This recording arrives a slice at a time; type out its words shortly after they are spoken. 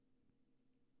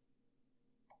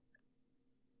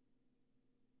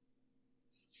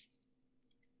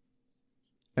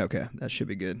Okay, that should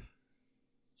be good.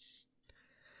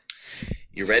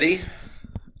 You ready?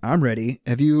 I'm ready.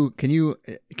 You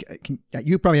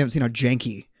probably haven't seen how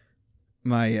janky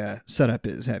my setup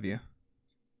is, have you?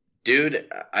 Dude,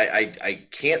 I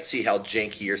can't see how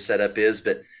janky your setup is,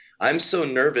 but I'm so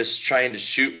nervous trying to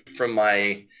shoot from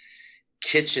my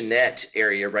kitchenette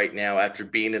area right now after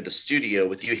being in the studio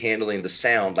with you handling the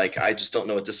sound. Like, I just don't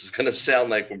know what this is going to sound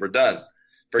like when we're done.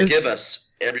 Forgive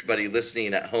us, everybody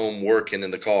listening at home, working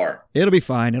in the car. It'll be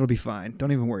fine. It'll be fine.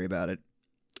 Don't even worry about it.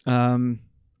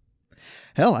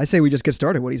 Hell, I say we just get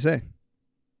started. What do you say?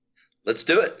 Let's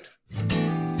do it.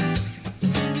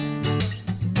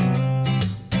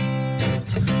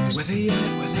 Where they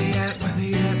at, where they at, where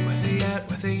they at, where they at,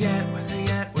 where they at, where they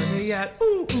at, where they at,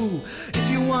 ooh, ooh. If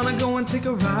you wanna go and take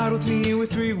a ride with me, we're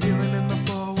three-wheeling in the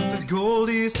fall with the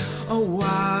goldies. Oh,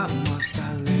 why must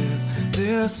I live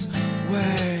this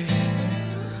way?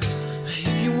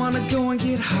 If you wanna go and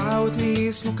get high with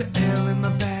me, smoke a L in the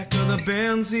back of the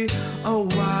Benzie. Oh,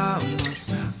 why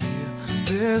must I feel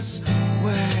this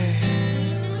way?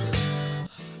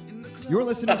 You're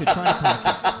listening to Trying to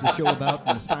Podcast, the show about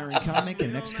an aspiring comic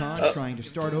and ex-con trying to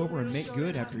start over and make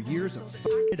good after years of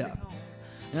fucking it up.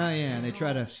 Oh yeah, and they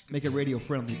try to make it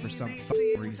radio-friendly for some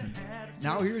fucking reason.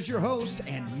 Now here's your host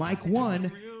and Mike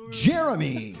 1,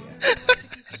 Jeremy.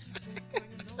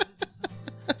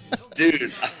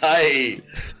 Dude, I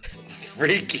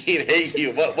freaking hate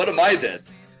you. What am I then?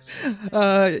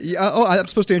 I'm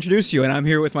supposed to introduce you, and I'm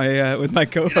here with my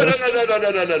co-host.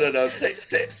 No.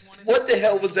 What the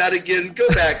hell was that again? Go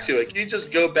back to it. Can you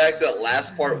just go back to that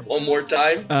last part one more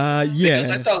time? Yeah.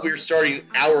 Because I thought we were starting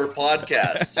our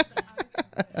podcast.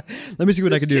 Let me see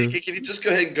what I can do. Can you just go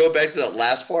ahead and go back to that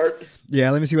last part? Yeah,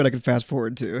 let me see what I can fast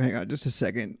forward to. Hang on just a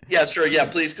second. Yeah, sure. Yeah,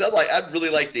 please. Because I'd really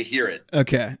like to hear it.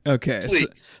 Okay.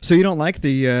 Please. So you don't like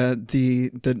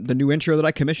the new intro that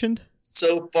I commissioned?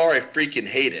 So far, I freaking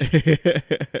hate it.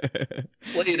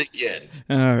 Play it again.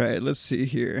 All right, let's see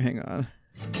here. Hang on.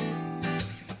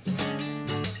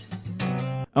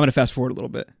 I'm going to fast forward a little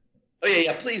bit. Oh,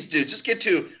 yeah, please do. Just get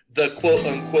to the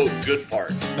quote-unquote good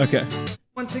part. Okay.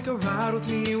 Want to take a ride with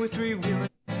me with three-wheeling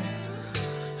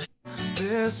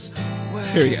this way.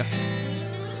 Here we go.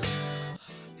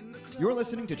 You're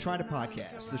listening to Try to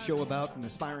Podcast, the show about an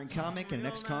aspiring comic and an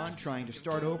ex-con trying to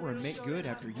start over and make good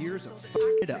after years of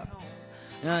fucking it up.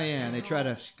 Oh yeah, and they try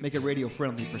to make it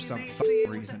radio-friendly for some fucking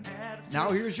reason.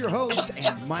 Now here's your host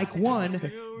and Mike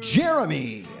 1,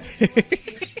 Jeremy.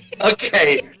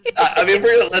 Okay, I mean,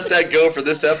 we're gonna let that go for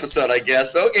this episode, I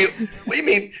guess. But okay, what do you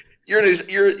mean? You're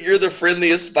the friendly,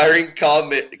 aspiring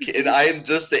comic, and I am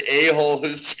just the a-hole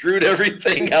who screwed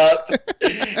everything up.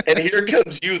 And here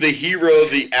comes you, the hero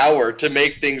of the hour, to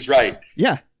make things right.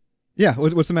 Yeah.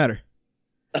 What's the matter?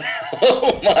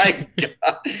 Oh my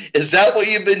God! Is that what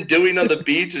you've been doing on the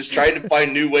beach? Is trying to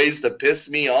find new ways to piss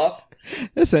me off?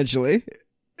 Essentially.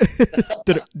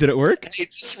 Did it work? Hey,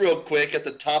 just real quick at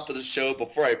the top of the show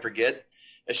before I forget,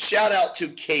 a shout out to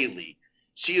Kaylee.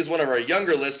 She is one of our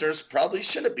younger listeners. Probably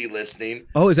shouldn't be listening.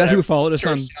 Oh, is that who followed us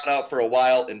on? Shout out for a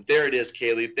while, and there it is,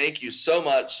 Kaylee. Thank you so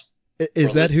much.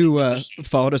 Is that who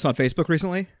followed us on Facebook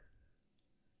recently?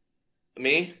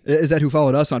 Me? Is that who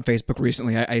followed us on Facebook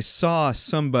recently? I saw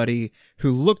somebody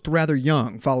who looked rather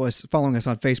young following us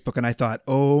on Facebook, and I thought,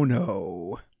 oh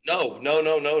no. No,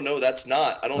 that's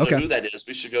not. I don't know who that is.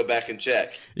 We should go back and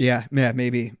check. Yeah,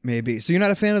 maybe. So you're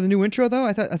not a fan of the new intro, though?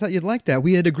 I thought you'd like that.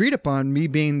 We had agreed upon me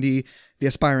being the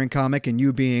aspiring comic and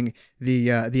you being the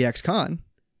ex-con.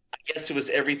 I guess it was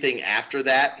everything after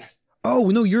that. Oh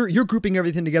no, you're grouping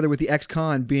everything together with the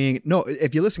ex-con being no.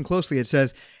 If you listen closely, it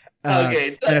says.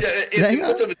 Okay,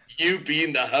 what's up with you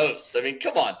being the host? I mean,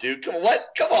 come on, dude. Come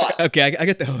on. Okay, I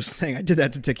get the host thing. I did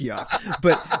that to tick you off.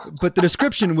 But the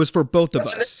description was for both of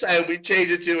us. This time we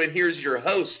changed it to, and here's your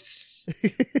hosts,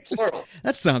 plural.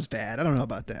 That sounds bad. I don't know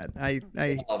about that.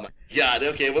 Oh my God.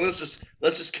 Okay, well let's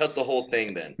just cut the whole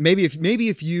thing then. Maybe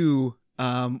if you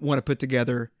want to put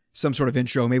together some sort of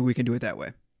intro, maybe we can do it that way.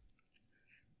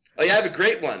 Oh yeah, I have a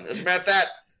great one. As a matter of fact,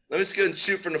 let me just go and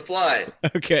shoot from the fly.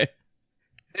 Okay.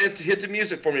 Hit the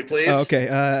music for me, please. Oh, okay.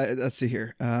 Let's see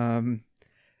here.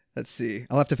 Let's see.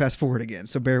 I'll have to fast forward again,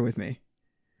 so bear with me.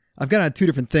 I've got on two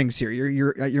different things here.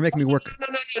 You're making me work. No.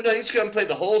 You're just gonna play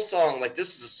the whole song like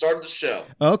this is the start of the show.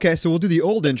 Okay, so we'll do the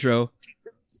old intro.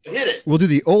 Hit it. We'll do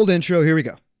the old intro. Here we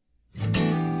go.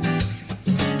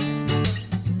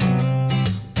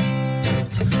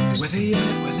 Where they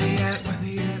at?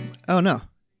 Oh no,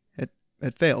 it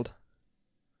failed.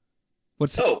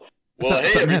 What's Well,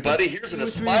 hey everybody, here's an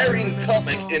aspiring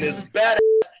comic and his badass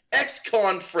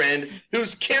ex-con friend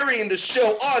who's carrying the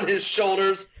show on his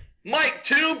shoulders. Mike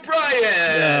 2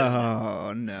 Brian.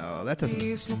 Oh no, that doesn't.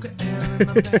 Does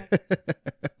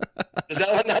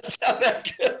that one not sound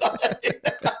that good?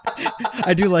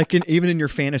 I do like it. Even in your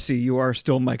fantasy, you are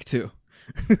still Mike 2.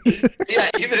 Yeah,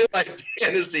 even in my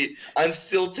fantasy, I'm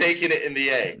still taking it in the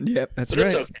A. Yep, that's But right.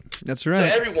 it's okay. That's So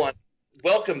right. everyone,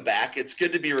 welcome back. It's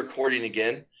good to be recording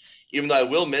again. Even though I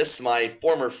will miss my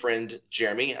former friend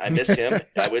Jeremy. I miss him.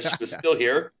 I wish he was still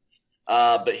here.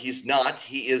 But he's not.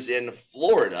 He is in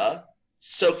Florida,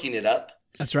 soaking it up.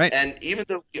 That's right. And even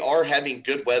though we are having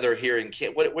good weather here in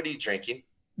Kent, what are you drinking?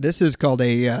 This is called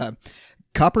a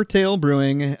Coppertail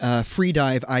Brewing Free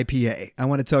Dive IPA. I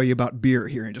want to tell you about beer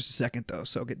here in just a second, though.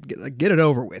 So get it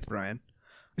over with, Brian.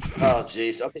 Oh,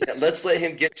 geez. Okay, let's let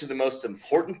him get to the most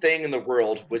important thing in the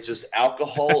world, which is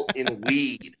alcohol and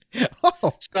weed.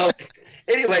 Oh, So,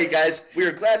 anyway, guys, we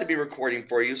are glad to be recording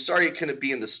for you. Sorry it couldn't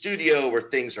be in the studio where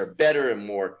things are better and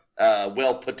more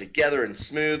well put together and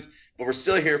smooth, but we're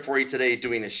still here for you today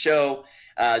doing a show.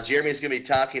 Jeremy's going to be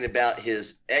talking about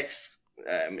his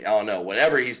I don't know,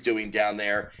 whatever he's doing down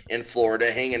there in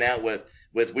Florida, hanging out with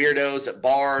weirdos at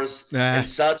bars and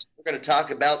such. We're going to talk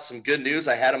about some good news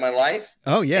I had in my life.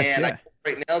 oh yes, And yeah.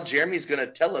 right now, Jeremy's going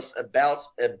to tell us about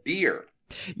a beer.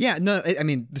 Yeah, no, I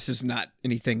mean, this is not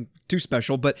anything too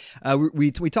special, but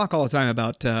we talk all the time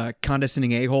about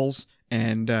condescending a-holes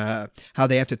and how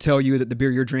they have to tell you that the beer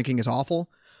you're drinking is awful.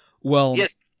 Well,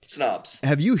 Yes, snobs.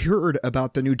 have you heard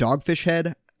about the new Dogfish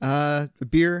Head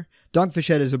beer? Dogfish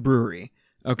Head is a brewery.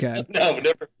 Okay. No,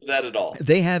 never heard that at all.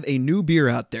 They have a new beer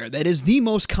out there that is the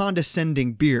most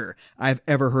condescending beer I've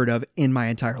ever heard of in my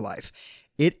entire life.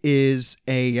 It is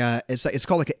it's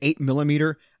called like an 8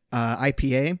 millimeter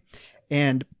IPA,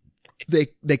 and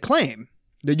they claim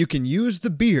that you can use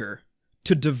the beer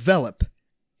to develop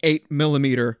 8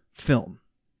 millimeter film.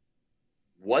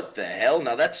 What the hell?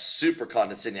 Now that's super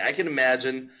condescending. I can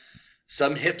imagine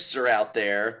some hipster out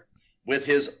there with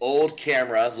his old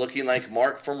camera looking like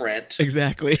Mark from Rent.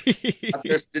 Exactly. Out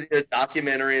there doing a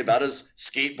documentary about his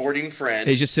skateboarding friend.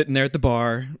 He's just sitting there at the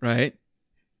bar, right?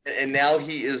 And now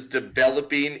he is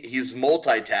developing, he's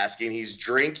multitasking, he's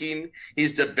drinking,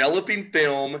 he's developing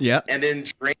film, Yep. and then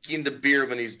drinking the beer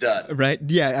when he's done. Right?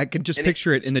 Yeah, I can just And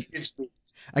picture it in the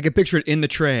I can picture it in the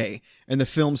tray and the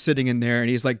film sitting in there, and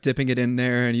he's like dipping it in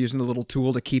there and using the little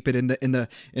tool to keep it in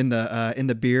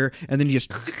the beer, and then he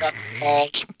just.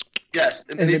 Yes,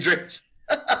 and then he drinks.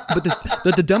 But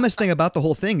the dumbest thing about the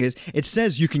whole thing is it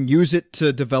says you can use it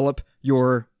to develop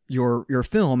your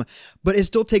film, but it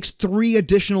still takes 3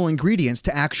 additional ingredients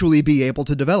to actually be able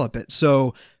to develop it.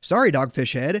 So sorry,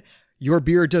 Dogfish Head, your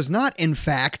beer does not, in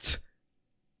fact,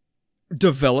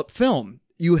 develop film.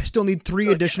 You still need 3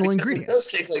 additional Because ingredients.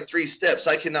 It does take like 3 steps.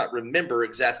 I cannot remember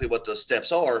exactly what those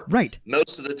steps are. Right.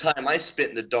 Most of the time I spent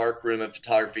in the dark room of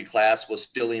photography class was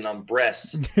filling on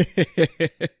breasts.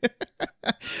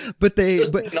 but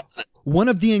Just but being honest. one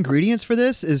of the ingredients for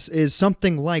this is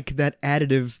something like that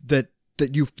additive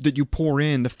that you pour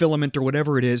in, the filament or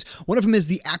whatever it is. One of them is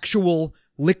the actual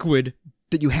liquid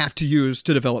that you have to use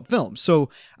to develop film. So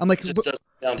I'm like, It just doesn't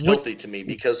sound healthy to me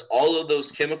because all of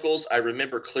those chemicals I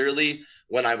remember clearly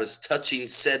when I was touching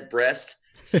said breast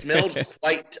smelled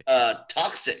quite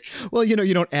toxic. well, you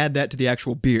don't add that to the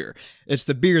actual beer. It's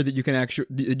the beer that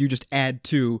you just add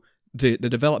to the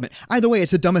development. Either way,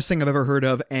 it's the dumbest thing I've ever heard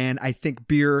of, and I think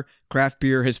craft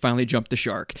beer has finally jumped the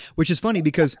shark, which is funny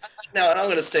because Now, and I'm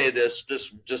going to say this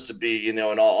just to be, in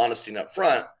all honesty and up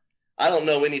front, I don't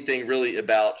know anything really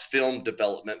about film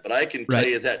development, but I can tell Right.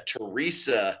 you that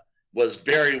Teresa was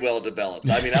very well developed.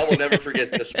 I mean, I will never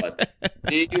forget this one.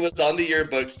 She was on the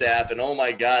yearbook staff, and oh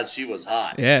my God, she was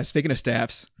hot. yeah, speaking of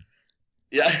staffs,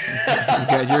 Yeah.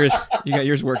 you got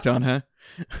yours worked on, huh?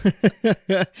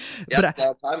 Yeah, But a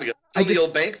long time ago. I From the just-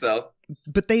 old bank, though.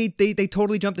 But they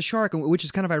totally jumped the shark, which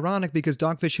is kind of ironic because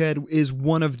Dogfish Head is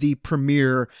one of the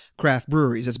premier craft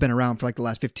breweries that's been around for like the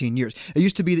last 15 years. It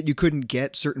used to be that you couldn't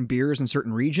get certain beers in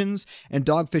certain regions, and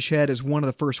Dogfish Head is one of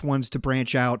the first ones to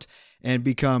branch out and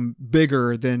become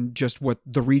bigger than just what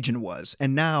the region was.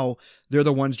 And now they're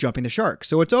the ones jumping the shark.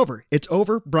 So it's over. It's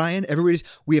over, Brian.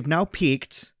 We have now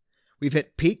peaked. We've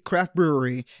hit peak craft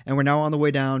brewery, and we're now on the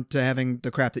way down to having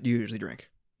the crap that you usually drink.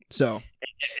 So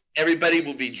Everybody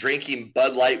will be drinking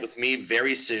Bud Light with me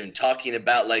very soon, talking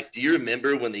about, like, do you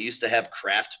remember when they used to have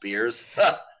craft beers?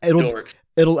 Dorks.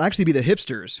 it'll actually be the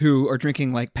hipsters who are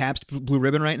drinking like Pabst Blue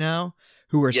Ribbon right now,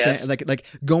 who are Yes. saying like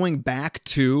going back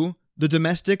to the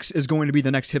domestics is going to be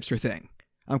the next hipster thing.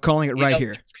 I'm calling it right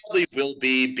here. It probably will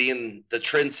be, being the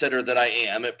trendsetter that I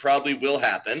am. It probably will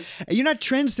happen. And you're not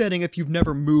trend setting if you've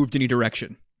never moved any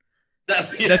direction. My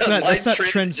That's not trend trend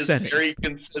trend setting. is very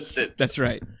consistent. That's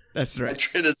right. That's right. My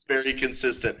trend is very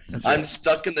consistent. That's I'm right.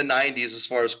 stuck in the 90s as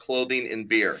far as clothing and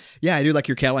beer. Yeah, I do like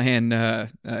your Callahan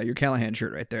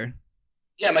shirt right there.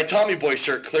 Yeah, my Tommy Boy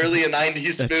shirt, clearly a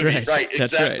 90s That's movie. right. Right,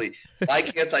 That's exactly. Why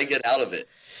can't I get out of it?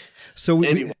 So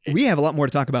Anyway. we have a lot more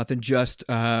to talk about than just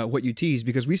what you tease,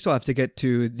 because we still have to get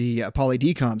to the Pauly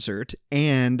D concert.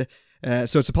 And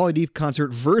so it's a Pauly D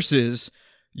concert versus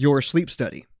your sleep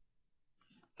study.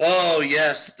 Oh,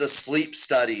 yes, the sleep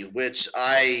study, which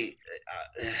I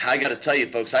got to tell you,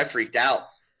 folks, I freaked out.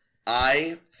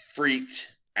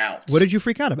 What did you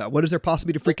freak out about? What is there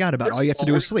possibly to freak out about? All you have to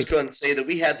do is sleep. I'm just going to say that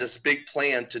we had this big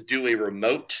plan to do a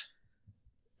remote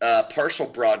partial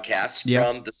broadcast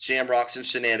from the Shamrocks and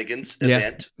Shenanigans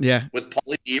event with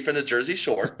Pauly D from the Jersey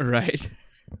Shore. Right.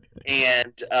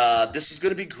 And this is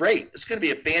going to be great. It's going to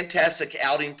be a fantastic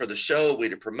outing for the show, way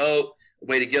to promote, a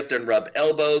way to get up there and rub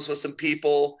elbows with some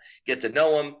people, get to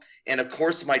know them. And, of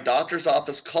course, my doctor's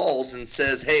office calls and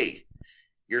says, hey,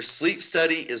 your sleep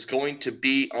study is going to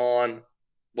be on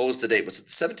 – what was the date? Was it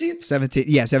the 17th? 17th.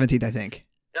 Yeah, 17th, I think.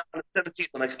 Yeah, on the 17th.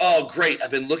 I'm like, oh, great.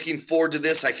 I've been looking forward to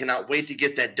this. I cannot wait to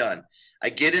get that done. I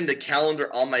get in the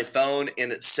calendar on my phone,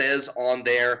 and it says on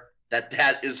there that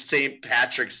is St.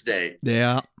 Patrick's Day.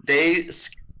 Yeah. They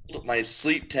scheduled my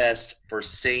sleep test for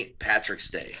St. Patrick's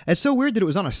Day. It's so weird that it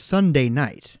was on a Sunday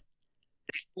night.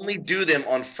 They only do them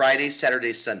on Friday,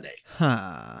 Saturday, Sunday.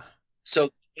 Huh. So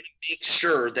make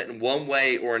sure that in one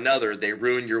way or another they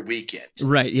ruin your weekend.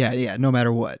 Right, yeah, no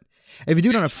matter what. If you do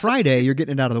it on a Friday, you're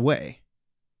getting it out of the way.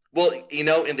 Well,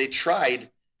 and they tried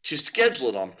to schedule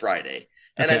it on Friday.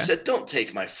 And Okay. I said, don't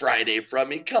take my Friday from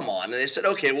me. Come on. And they said,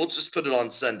 okay, we'll just put it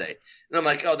on Sunday. And I'm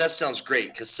like, oh, that sounds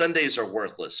great because Sundays are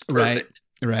worthless. Perfect.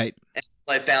 Right. And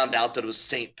I found out that it was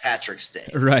St. Patrick's Day.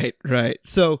 Right.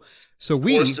 So Of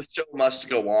course, the show must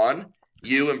go on.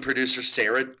 You and producer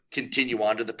Sarah continue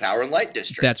on to the Power and Light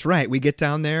District. That's right. We get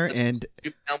down there, and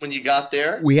You found when you got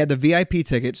there? we had the VIP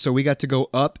ticket, so we got to go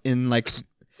up in like. Of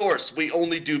course, we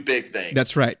only do big things.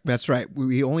 That's right.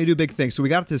 We only do big things. So we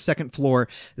got to the second floor.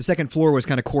 The second floor was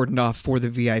kind of cordoned off for the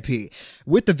VIP.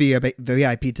 With the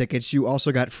VIP tickets, you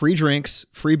also got free drinks,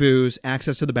 free booze,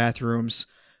 access to the bathrooms.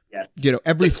 Yes.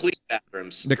 Every the clean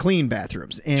bathrooms. The clean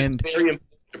bathrooms, and Very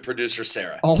important to producer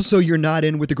Sarah. also you're not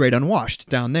in with the great unwashed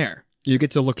down there. You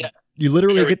get to look. Yes. You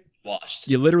literally Very get. washed.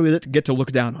 You literally get to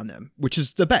look down on them, which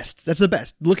is the best. That's the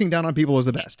best. Looking down on people is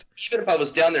the best. Even if I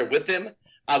was down there with them,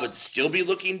 I would still be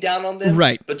looking down on them.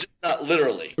 Right. But just not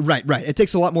literally. Right. It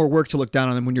takes a lot more work to look down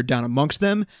on them when you're down amongst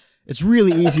them. It's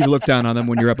really easy to look down on them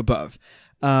when you're up above.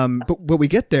 But we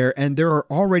get there, and there are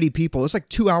already people. It's like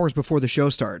 2 hours before the show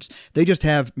starts. They just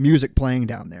have music playing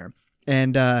down there.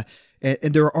 And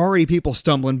there are already people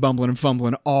stumbling, bumbling, and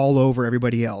fumbling all over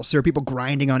everybody else. There are people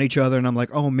grinding on each other, and I'm like,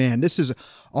 oh man, this is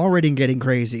already getting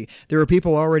crazy. There are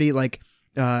people already like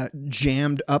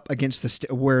jammed up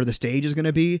against where the stage is going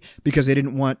to be because they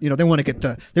didn't want, they want to get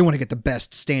the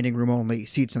best standing room only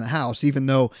seats in the house, even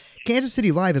though Kansas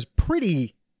City Live is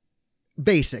pretty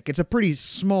basic. It's a pretty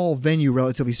small venue,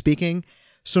 relatively speaking.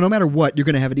 So no matter what, you're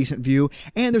going to have a decent view,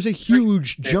 and there's a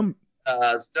huge jump.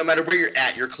 No matter where you're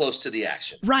at, you're close to the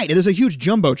action. Right, and there's a huge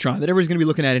jumbotron that everybody's going to be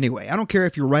looking at anyway. I don't care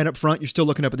if you're right up front; you're still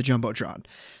looking up at the jumbotron.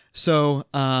 So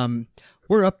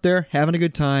we're up there having a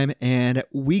good time, and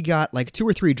we got like 2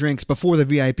 or 3 drinks before the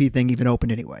VIP thing even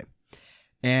opened anyway.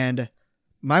 And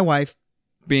my wife,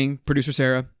 being producer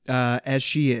Sarah, as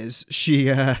she is, she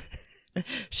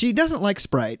doesn't like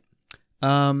Sprite.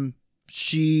 But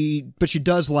she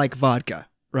does like vodka,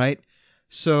 right?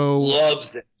 So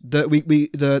Loves it.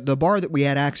 The bar that we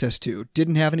had access to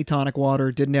didn't have any tonic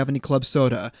water, didn't have any club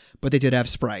soda, but they did have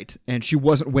Sprite, and she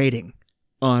wasn't waiting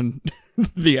on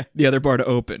the other bar to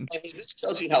open. I mean, this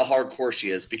tells you how hardcore she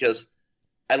is because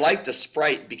I like the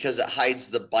Sprite because it hides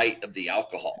the bite of the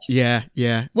alcohol. Yeah.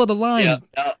 Well, the line. Yeah,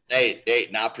 no, hey,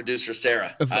 not producer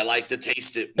Sarah. I like to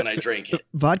taste it when I drink it.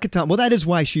 Vodka Tom. Well, that is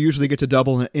why she usually gets a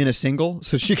double in a single,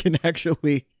 so she can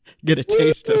actually get a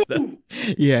taste of them.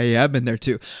 Yeah, I've been there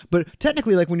too. But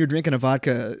technically, like when you're drinking a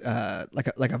vodka,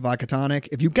 like a vodka tonic,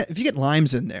 if you get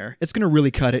limes in there, it's gonna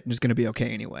really cut it and it's gonna be okay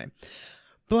anyway.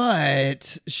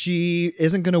 But she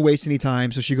isn't going to waste any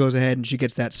time, so she goes ahead and she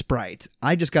gets that Sprite.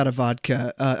 I just got a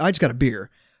vodka. I just got a beer.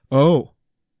 Oh,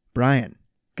 Brian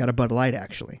got a Bud Light,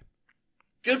 actually.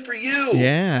 Good for you.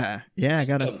 Yeah, I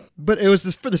got a. But it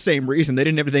was for the same reason. They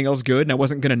didn't have anything else good, and I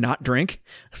wasn't going to not drink.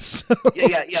 So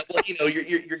Yeah. Well,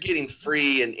 you're getting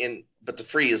free, but the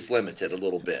free is limited a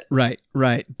little bit. Right.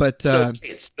 But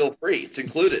it's still free. It's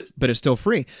included. But it's still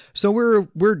free. So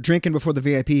we're drinking before the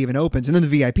VIP even opens, and then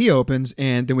the VIP opens,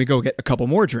 and then we go get a couple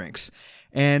more drinks.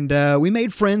 And we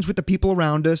made friends with the people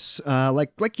around us,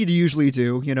 like you usually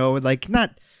do, like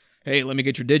not hey, let me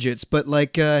get your digits. But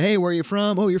like, hey, where are you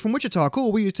from? Oh, you're from Wichita.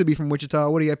 Cool. We used to be from Wichita.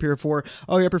 What are you up here for?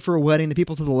 Oh, you're up here for a wedding. The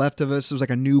people to the left of us, it was like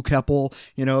a new couple,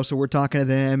 so we're talking to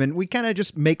them, and we kind of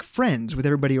just make friends with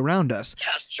everybody around us.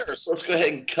 Yeah, sure. So let's go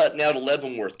ahead and cut now to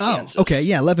Leavenworth, Kansas. Oh, okay.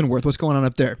 Yeah, Leavenworth. What's going on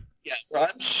up there? Yeah, where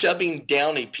I'm shoving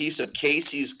down a piece of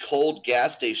Casey's cold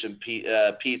gas station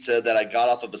pizza that I got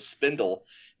off of a spindle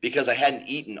because I hadn't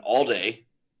eaten all day.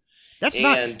 That's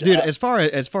not, dude. As far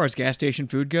as gas station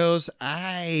food goes,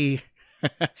 I'm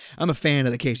a fan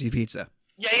of the Casey pizza.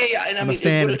 Yeah, and I mean,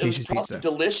 it was probably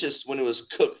delicious when it was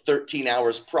cooked 13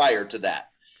 hours prior to that.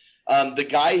 The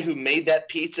guy who made that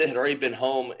pizza had already been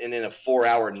home and in a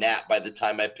 4-hour nap by the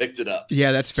time I picked it up.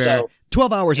 Yeah, that's fair. So,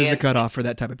 12 hours is a cutoff for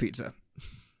that type of pizza.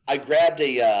 I grabbed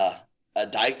a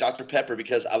Diet Dr. Pepper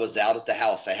because I was out at the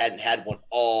house. I hadn't had one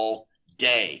all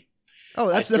day. Oh,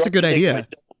 that's a good idea.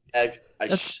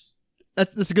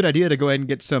 That's a good idea to go ahead and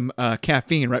get some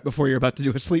caffeine right before you're about to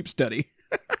do a sleep study.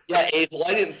 Yeah, Abel,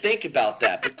 I didn't think about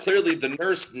that, but clearly the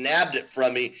nurse nabbed it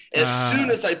from me as soon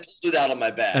as I pulled it out of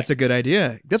my bag. That's a good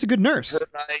idea. That's a good nurse. Her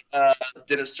and I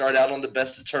didn't start out on the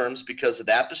best of terms because of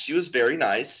that, but she was very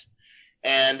nice.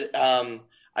 And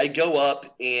I go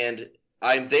up, and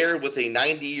I'm there with a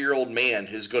 90-year-old man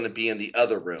who's going to be in the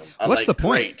other room. What's the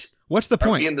point? Great. What's the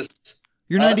point?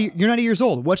 You're 90 years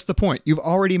old. What's the point? You've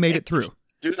already made it through.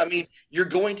 Dude, I mean, you're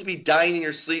going to be dying in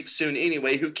your sleep soon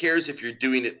anyway. Who cares if you're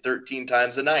doing it 13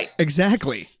 times a night?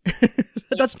 Exactly.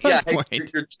 That's my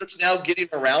point. You're just now getting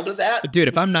around to that? Dude,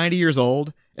 if I'm 90 years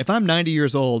old,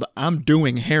 I'm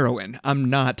doing heroin.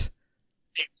 I'm not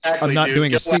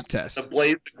doing a sleep test. A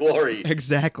blaze of glory.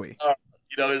 Exactly.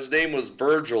 His name was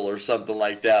Virgil or something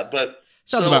like that. But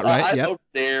sounds about right. I'm yep. over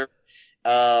there,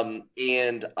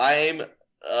 and I'm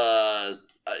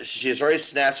she has already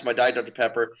snatched my Diet Dr.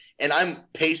 Pepper, and I'm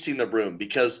pacing the room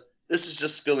because this is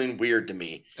just feeling weird to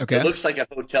me. Okay. It looks like a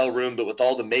hotel room, but with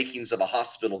all the makings of a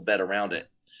hospital bed around it.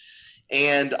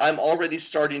 And I'm already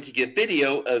starting to get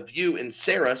video of you and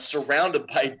Sarah surrounded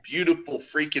by beautiful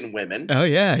freaking women. Oh,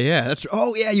 yeah.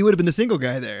 You would have been the single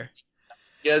guy there.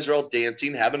 You guys are all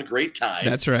dancing, having a great time.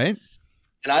 That's right.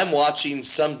 And I'm watching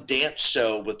some dance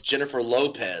show with Jennifer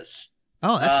Lopez.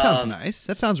 Oh, that sounds nice.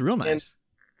 That sounds real nice.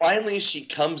 Finally, she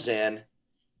comes in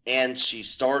and she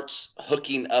starts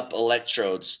hooking up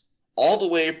electrodes all the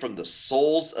way from the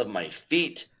soles of my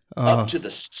feet up to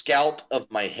the scalp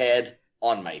of my head,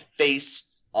 on my face,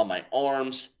 on my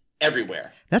arms,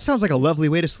 everywhere. That sounds like a lovely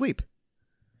way to sleep.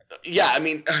 Yeah, I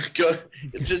mean,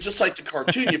 just like the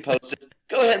cartoon you posted,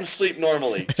 go ahead and sleep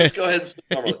normally. Just go ahead and sleep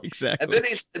normally. Exactly. And then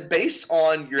he said, based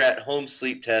on your at-home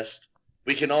sleep test,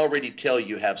 we can already tell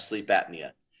you have sleep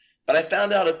apnea. But I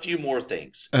found out a few more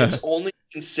things. It's only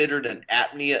considered an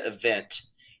apnea event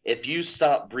if you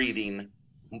stop breathing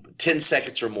 10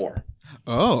 seconds or more.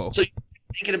 Oh. So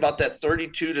thinking about that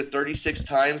 32 to 36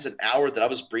 times an hour that I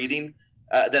was breathing,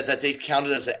 that they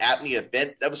counted as an apnea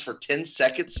event, that was for 10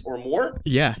 seconds or more?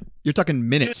 Yeah. You're talking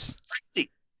minutes. Dude,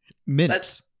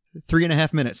 minutes.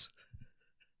 3.5 minutes.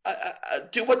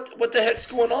 Dude, what the heck's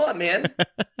going on, man?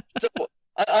 So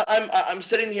I'm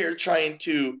sitting here trying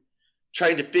to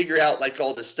figure out like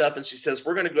all this stuff, and she says,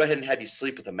 we're going to go ahead and have you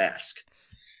sleep with a mask.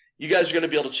 You guys are going to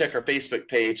be able to check our Facebook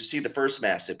page to see the first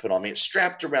mask they put on me. It's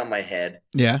strapped around my head.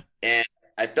 Yeah. And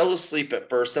I fell asleep at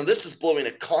first. Now, this is blowing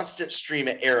a constant stream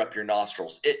of air up your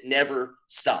nostrils. It never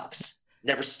stops.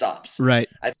 Never stops. Right.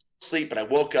 I fell asleep, and I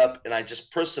woke up, and I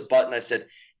just pressed a button. I said,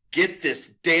 get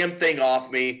this damn thing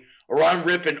off me, or I'm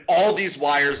ripping all these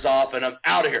wires off, and I'm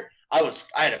out of here. I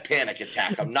had a panic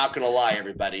attack. I'm not going to lie,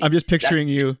 everybody. I'm just picturing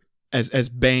you as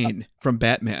Bane from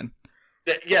Batman.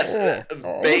 Yes. I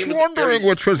was wondering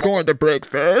which was going to break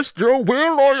first, your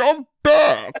will or your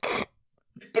back.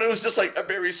 But it was just like a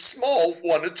very small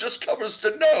one. It just covers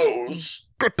the nose.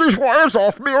 Get these wires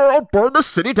off me or I'll burn the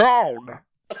city down.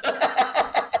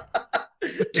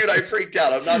 Dude, I freaked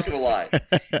out. I'm not going to lie.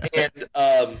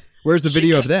 And where's the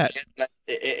video of that?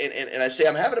 And I say,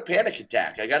 I'm having a panic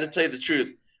attack. I got to tell you the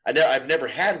truth. I've never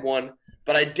had one,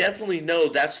 but I definitely know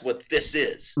that's what this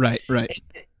is. Right.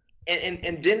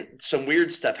 And then some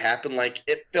weird stuff happened. Like,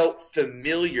 it felt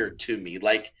familiar to me.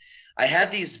 Like, I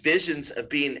had these visions of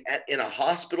being in a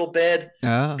hospital bed,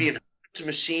 being hooked to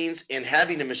machines, and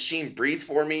having a machine breathe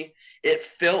for me. It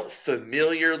felt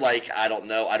familiar. Like, I don't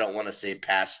know. I don't want to say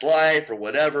past life or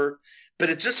whatever,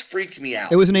 but it just freaked me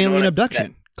out. It was an alien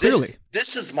abduction. Clearly,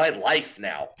 this is my life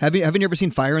now. Have you ever seen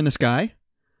Fire in the Sky?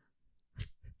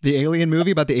 The alien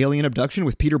movie about the alien abduction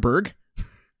with Peter Berg?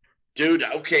 Dude,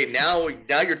 okay, now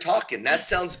you're talking. That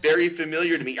sounds very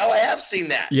familiar to me. Oh, I have seen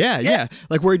that. Yeah.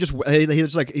 Like where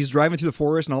he's driving through the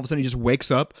forest and all of a sudden he just wakes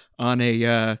up on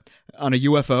a on a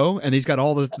UFO, and he's got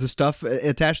all the stuff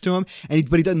attached to him,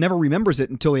 but he never remembers it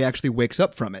until he actually wakes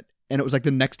up from it. And it was like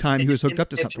the next time he was hooked up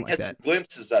to something like that.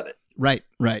 Glimpses of it. Right.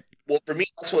 Well, for me,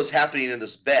 that's what was happening in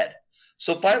this bed.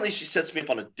 So finally, she sets me up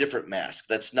on a different mask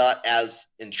that's not as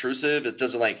intrusive. It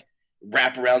doesn't like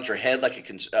wrap around your head like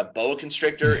a boa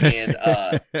constrictor. And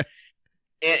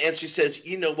and she says,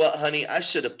 "You know what, honey? I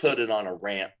should have put it on a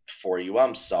ramp for you.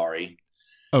 I'm sorry."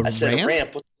 I said, "A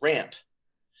ramp? What's a ramp?"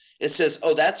 It says,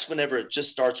 "Oh, that's whenever it just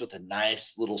starts with a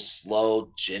nice little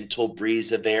slow, gentle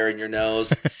breeze of air in your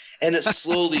nose, and it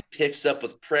slowly picks up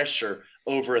with pressure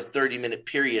over a 30-minute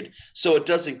period, so it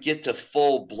doesn't get to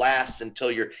full blast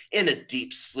until you're in a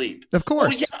deep sleep." Of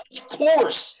course. Oh, yeah, of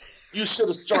course. You should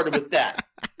have started with that.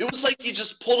 It was like you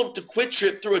just pulled up the Quick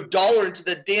Trip, threw $1 into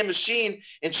that damn machine,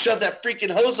 and shoved that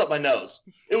freaking hose up my nose.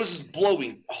 It was just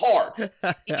blowing hard.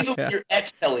 Even when you're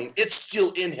exhaling, it's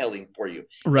still inhaling for you.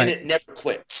 Right. And it never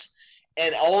quits.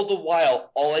 And all the while,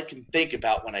 all I can think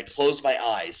about when I close my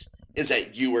eyes is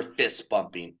that you were fist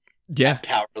bumping. Yeah. At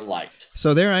Power and Light.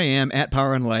 So there I am at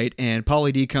Power and Light, and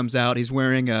Pauly D comes out. He's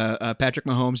wearing a Patrick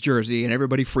Mahomes jersey, and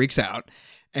everybody freaks out.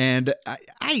 And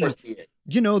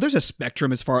there's a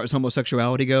spectrum as far as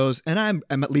homosexuality goes, and I'm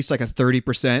at least like a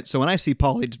 30%. So when I see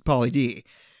Pauly D,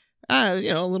 a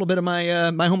little bit of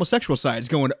my homosexual side is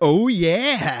going, "Oh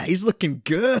yeah, he's looking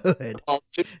good." All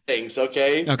two things,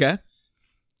 okay? Okay.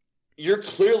 You're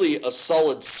clearly a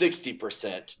solid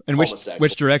 60% and homosexual.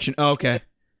 Which direction? Oh, okay.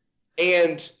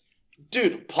 And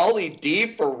dude, Pauly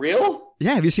D for real?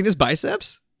 Yeah. Have you seen his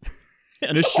biceps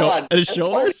and his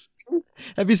shoulders?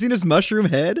 Have you seen his mushroom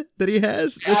head that he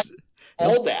has?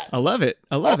 All that. I love it.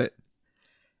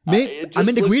 I'm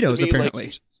into Guidos apparently.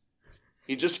 Like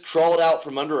he just crawled out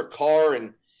from under a car,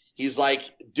 and he's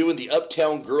like doing the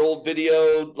Uptown Girl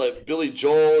video, like Billy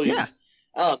Joel.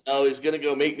 I don't know. He's gonna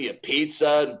go make me a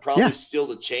pizza and probably steal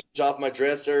the change off my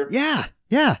dresser. Yeah.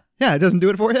 It doesn't do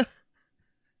it for you.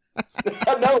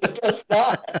 No, it does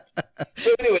not.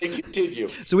 So anyway, continue.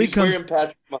 So he's wearing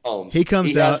Patrick Mahomes. He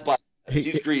comes out.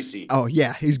 He's greasy. Oh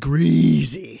yeah, he's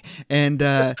greasy. And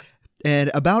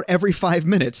about every 5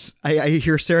 minutes, I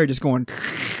hear Sarah just going,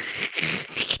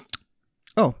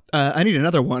 "Oh, I need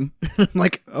another one." I'm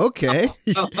like, okay.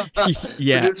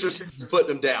 Yeah. Producer's putting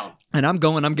them down. And I'm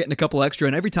getting a couple extra,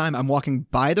 and every time I'm walking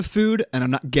by the food and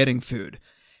I'm not getting food.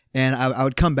 And I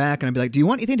would come back and I'd be like, "Do you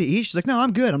want anything to eat?" She's like, "No,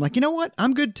 I'm good." I'm like, "You know what?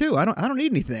 I'm good too. I don't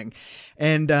need anything."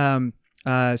 And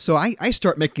so I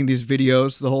start making these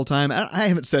videos the whole time. I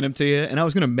haven't sent them to you, and I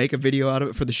was going to make a video out of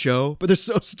it for the show, but they're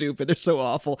so stupid. They're so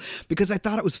awful because I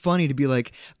thought it was funny to be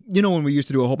like, when we used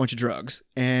to do a whole bunch of drugs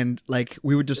and like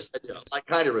we would just... I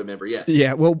kind of remember, yes.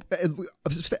 Yeah, well,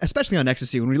 especially on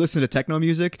ecstasy, when we listen to techno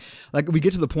music, like we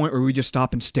get to the point where we just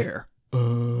stop and stare.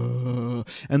 And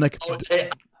like... Okay.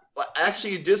 Well,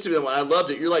 actually, you did see that one. I loved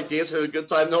it. You're like dancing at a good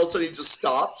time, and all of a sudden you just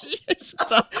stopped.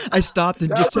 I stopped and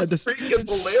just had this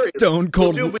stone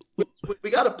cold. Well, dude, we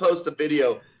got to post a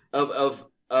video of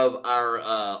our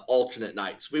alternate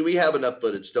nights. We have enough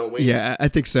footage, don't we? Yeah, I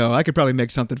think so. I could probably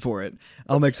make something for it.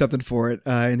 I'll make something for it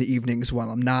in the evenings while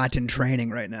I'm not in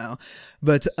training right now.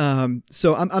 But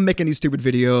so I'm making these stupid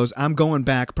videos. I'm going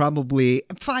back probably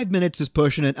 5 minutes is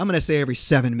pushing it. I'm going to say every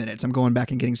 7 minutes I'm going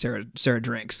back and getting Sarah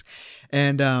drinks.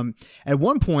 And at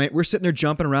one point, we're sitting there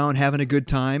jumping around, having a good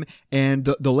time, and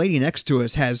the lady next to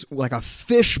us has like a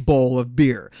fish bowl of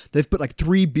beer. They've put like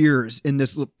 3 beers in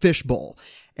this fish bowl.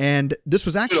 And this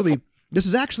is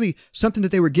actually something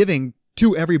that they were giving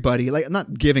to everybody, like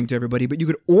not giving to everybody, but you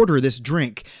could order this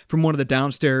drink from one of the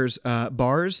downstairs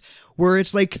bars where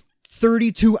it's like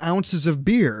 32 ounces of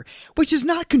beer, which is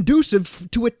not conducive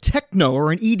to a techno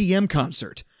or an EDM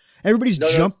concert. Everybody's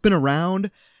jumping around.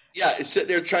 Yeah, it's sitting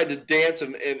there trying to dance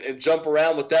and jump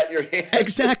around with that in your hand.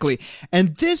 Exactly.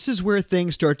 And this is where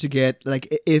things start to get, like,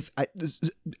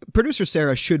 producer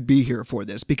Sarah should be here for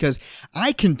this, because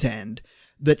I contend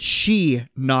that she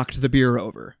knocked the beer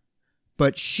over,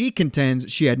 but she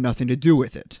contends she had nothing to do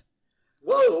with it.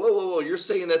 Whoa. You're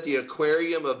saying that the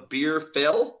aquarium of beer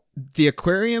fell? The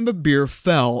aquarium of beer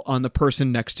fell on the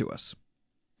person next to us.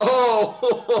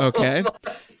 Oh! Okay.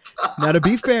 Now, to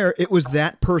be fair, it was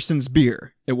that person's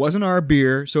beer. It wasn't our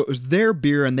beer, so it was their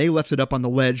beer, and they left it up on the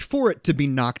ledge for it to be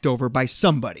knocked over by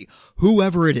somebody,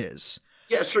 whoever it is.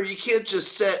 Yeah, sure. You can't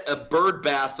just set a bird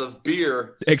bath of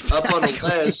beer exactly. up on the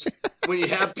ledge when you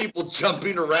have people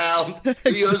jumping around.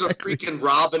 Exactly. There's a freaking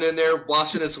robin in there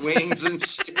washing its wings and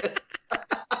shit.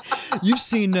 You've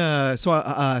seen So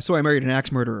I Married an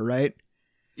Axe Murderer, right?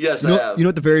 Yes, You know, I have. you know,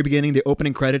 at the very beginning, the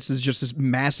opening credits is just this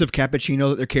massive cappuccino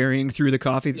that they're carrying through the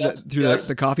coffee, Yes, through yes.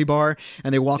 the coffee bar,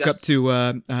 and they walk up Yes.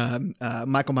 to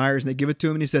Michael Myers and they give it to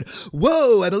him, and he said,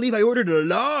 "Whoa, I believe I ordered a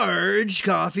large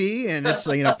coffee," and it's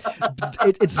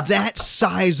it's that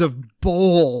size of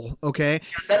bowl. Okay,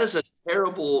 That is a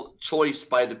terrible choice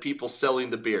by the people selling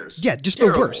the beers. yeah, just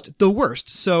Terrible. the worst.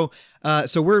 So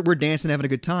we're dancing, having a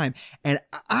good time, and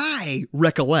I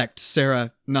recollect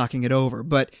Sarah knocking it over,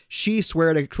 but she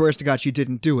swears to God she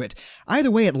didn't do it. Either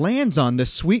way, it lands on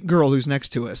this sweet girl who's next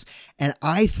to us, and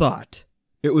I thought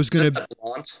it was Was gonna. it that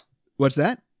blonde? What's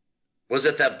that? Was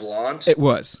it that blonde? It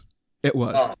was. It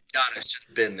was. Oh God, I should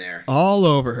have been there. All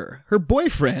over her. Her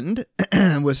boyfriend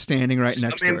was standing right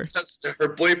next I mean, to her. because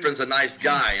her boyfriend's a nice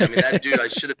guy. I mean, that dude, I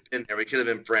should have been there. We could have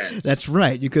been friends. That's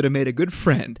right. You could have made a good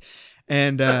friend.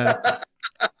 And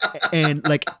and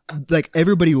like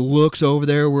everybody looks over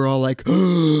there. We're all like,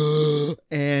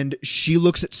 and she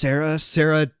looks at Sarah.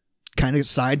 Sarah kind of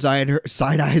side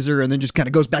eyes her, and then just kind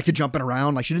of goes back to jumping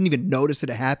around like she didn't even notice it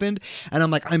had happened. And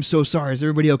I'm like, I'm so sorry. Is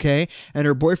everybody okay? And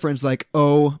her boyfriend's like,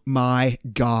 oh my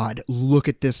God, look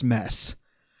at this mess.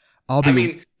 I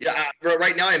mean, yeah.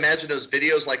 Right now, I imagine those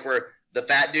videos like where the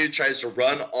fat dude tries to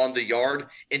run on the yard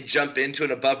and jump into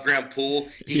an above ground pool.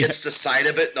 He hits the side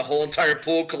of it, and the whole entire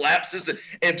pool collapses,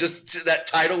 and just that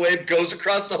tidal wave goes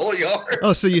across the whole yard.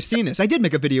 Oh, so you've seen this. I did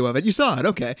make a video of it. You saw it.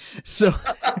 Okay. So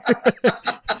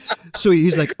so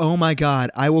he's like, oh my God,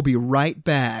 I will be right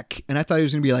back. And I thought he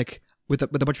was going to be like, with a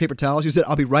bunch of paper towels. He said,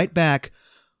 I'll be right back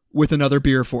with another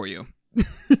beer for you.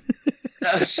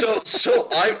 So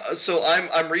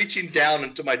I'm reaching down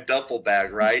into my duffel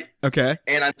bag, right? Okay.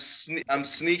 And I'm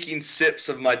sneaking sips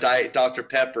of my Diet Dr.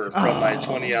 Pepper from my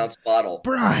 20-ounce bottle.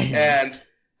 Brian. And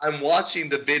I'm watching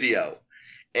the video,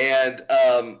 and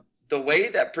the way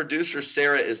that producer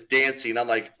Sarah is dancing, I'm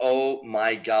like, oh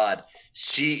my God,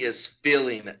 she is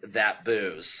feeling that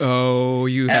booze. Oh,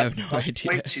 you have At no one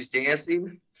idea. point, she's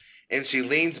dancing, and she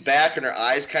leans back, and her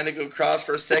eyes kind of go cross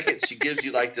for a second. She gives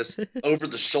you like this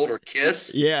over-the-shoulder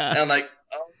kiss. Yeah. And I'm like,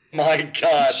 oh my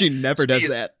God. She never does is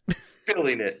that.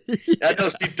 Feeling it. I know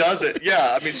she does it.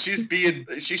 Yeah. I mean,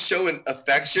 she's showing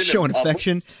affection. Showing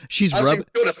affection. She's showing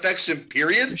affection,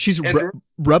 period. She's And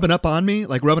rubbing up on me,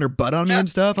 like rubbing her butt on me and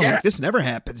stuff. I'm Yeah. like, this never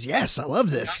happens. Yes, I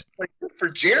love this. for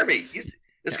Jeremy,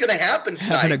 it's going to happen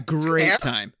tonight. Having a It's gonna great happen.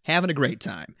 time. Having a great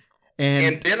time. And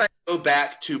And then I go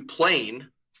back to playing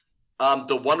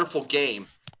the wonderful game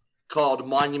called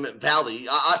Monument Valley.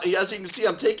 As you can see,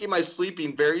 I'm taking my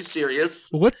sleeping very serious.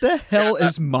 what the hell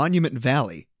is Monument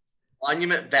Valley?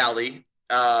 Monument Valley.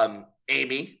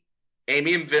 Amy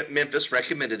in Memphis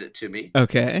recommended it to me.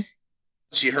 Okay.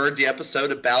 She heard the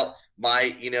episode about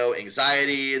my,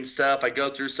 anxiety and stuff I go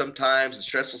through sometimes and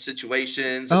stressful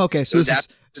situations. Oh, okay. So It was this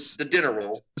is the dinner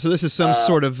roll. so this is some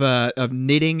sort of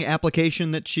knitting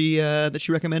application that she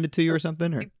recommended to you or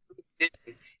something, or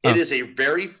It is a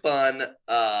very fun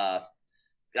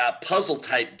puzzle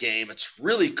type game. It's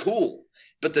really cool,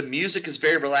 but the music is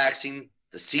very relaxing.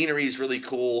 The scenery is really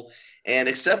cool, and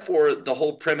except for the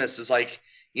whole premise is like,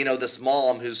 this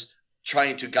mom who's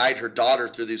trying to guide her daughter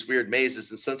through these weird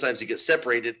mazes, and sometimes they get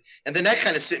separated, and then that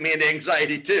kind of sent me into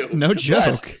anxiety too. no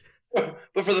joke.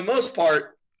 But for the most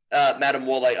part, Madam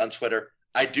Woolite on Twitter,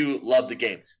 I do love the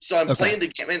game. So I'm Okay. playing the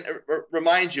game, and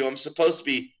remind you, I'm supposed to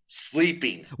be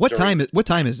sleeping. What during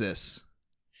time is this?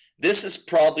 This is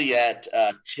probably at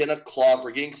 10 o'clock.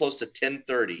 We're getting close to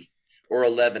 10:30 or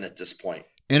 11 at this point.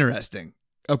 Interesting.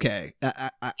 Okay.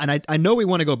 I know we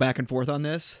want to go back and forth on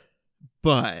this,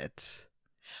 but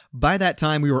by that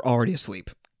time we were already asleep.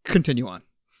 Continue on.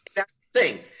 That's the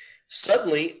thing.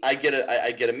 Suddenly, I get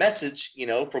a message,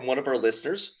 from one of our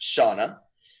listeners, Shauna,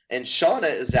 and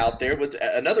Shauna is out there with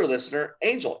another listener,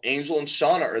 Angel. Angel and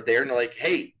Shauna are there, and they're like,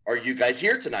 "Hey, are you guys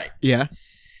here tonight?" Yeah.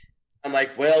 I'm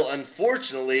like, "Well,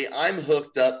 unfortunately, I'm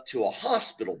hooked up to a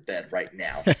hospital bed right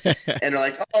now." And they're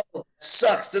like, "Oh,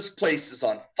 sucks. This place is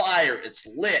on fire. It's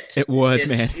lit." It was,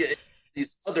 man.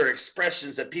 These other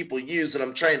expressions that people use that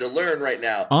I'm trying to learn right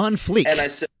now. On fleek. And I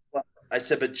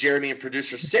said, but Jeremy and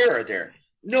producer Sarah are there.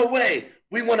 No way.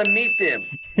 We want to meet them.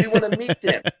 We want to meet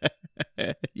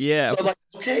them. Yeah. So I'm like,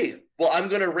 okay, well, I'm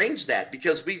going to arrange that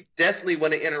because we definitely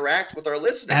want to interact with our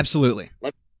listeners. Absolutely.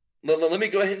 Let me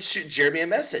go ahead and shoot Jeremy a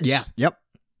message. Yeah. Yep.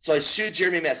 So I shoot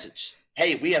Jeremy a message.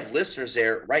 Hey, we have listeners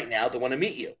there right now that want to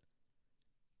meet you.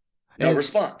 No Hey.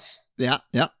 response. Yeah.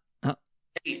 Yeah.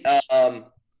 Hey,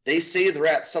 they say they're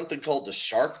at something called the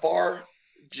Shark Bar.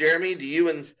 Jeremy, do you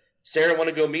and Sarah want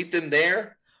to go meet them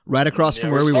there? Right across No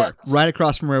from where we were. response. Right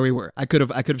across from where we were. I could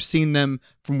have seen them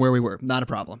from where we were. Not a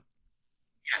problem.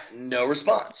 No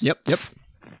response. Yep. Yep.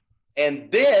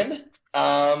 And then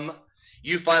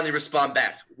You finally respond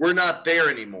back. We're not there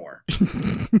anymore.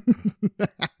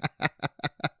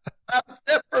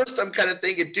 At first, I'm kind of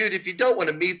thinking, dude, if you don't want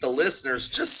to meet the listeners,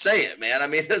 just say it, man. I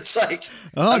mean, it's like,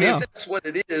 Oh, if no. that's what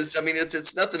it is, I mean,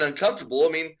 it's nothing uncomfortable. I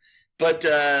mean, but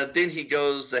then he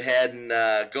goes ahead and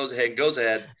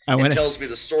tells me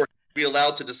the story. Be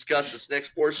allowed to discuss this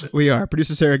next portion. We are.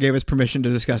 Producer Sarah gave us permission to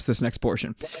discuss this next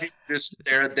portion. Producer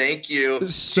Sarah, thank you.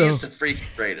 So- She's the freaking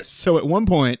greatest. So at one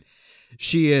point,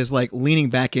 she is like leaning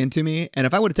back into me, and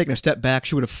if I would have taken a step back,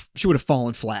 she would have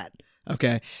fallen flat.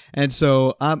 Okay, and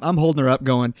so I'm holding her up,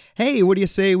 going, "Hey, what do you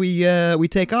say we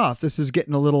take off? This is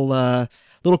getting a little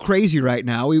crazy right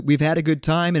now. We've had a good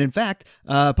time, and in fact,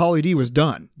 Pauly D was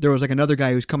done. There was like another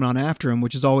guy who's coming on after him,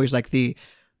 which is always like the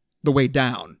way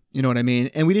down. You know what I mean?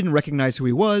 And we didn't recognize who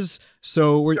he was,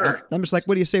 so Sure. I'm just like,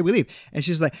 what do you say we leave? And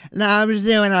she's like, no, I'm just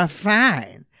doing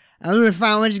fine. I'm doing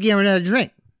fine. Why don't you give me another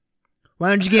drink? Why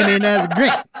don't you give me another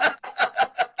drink?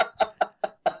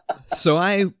 So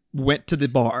I went to the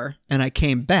bar and I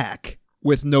came back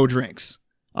with no drinks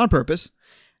on purpose.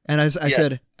 And I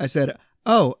said,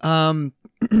 oh,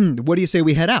 what do you say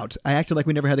we head out? I acted like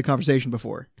we never had the conversation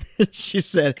before. She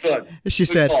said, Good. she Good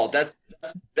said, call. That's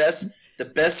the best. The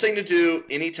best thing to do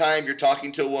anytime you're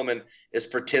talking to a woman is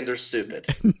pretend they're stupid.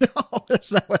 no,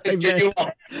 that's not what I Continue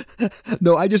meant. on.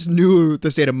 No, I just knew the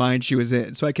state of mind she was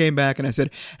in. So I came back and I said,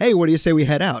 hey, what do you say we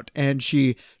head out? And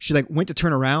she like went to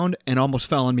turn around and almost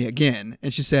fell on me again.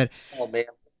 And she said, Oh man,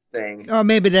 thing. oh,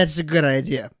 maybe that's a good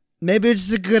idea. Maybe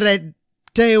it's a good idea.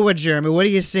 Tell you what, Jeremy, what do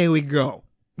you say we go?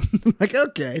 Like,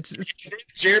 okay.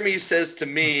 Jeremy says to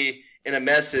me in a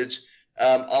message,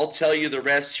 I'll tell you the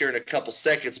rest here in a couple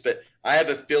seconds, but I have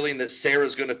a feeling that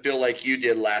Sarah's going to feel like you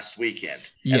did last weekend.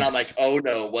 Yes. And I'm like, oh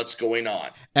no, what's going on?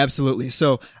 Absolutely.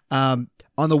 So on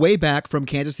the way back from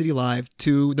Kansas City Live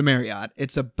to the Marriott,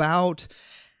 it's about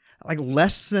like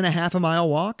less than a half a mile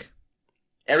walk.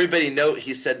 Everybody note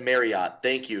he said Marriott.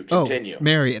 Thank you. Continue. Oh,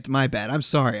 Marriott. My bad. I'm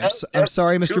sorry. I'm Oh,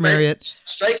 sorry, too Mr. late. Marriott.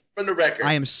 Strike from the record.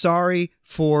 I am sorry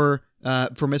for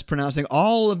mispronouncing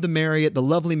all of the Marriott, the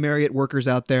lovely Marriott workers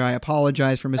out there. I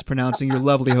apologize for mispronouncing your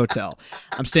lovely hotel.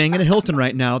 I'm staying at a Hilton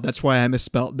right now. That's why I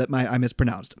misspelled that. I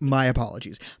mispronounced. My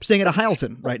apologies. I'm staying at a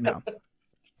Hilton right now.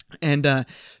 And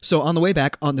so on the way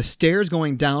back, on the stairs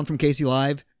going down from KC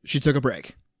Live, she took a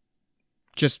break.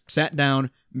 Just sat down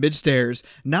mid-stairs,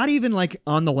 not even like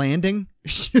on the landing.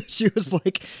 She was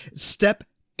like step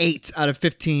 8 out of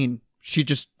 15. She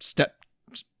just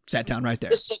sat down right there.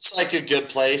 This looks like a good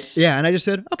place. Yeah, and I just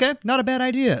said, okay, not a bad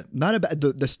idea. Not a bad.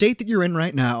 The state that you're in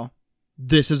right now,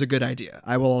 this is a good idea.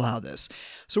 I will allow this.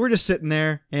 So we're just sitting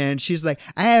there, and she's like,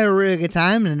 I had a really good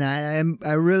time tonight.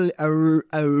 I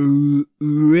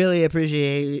really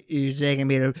appreciate you taking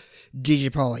me to DJ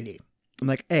Pauly D. I'm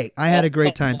like, hey, I had a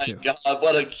great time too. God,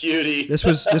 what a cutie. This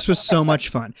was so much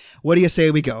fun. What do you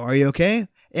say we go? Are you okay?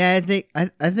 Yeah,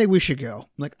 I think we should go. I'm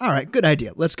like, all right, good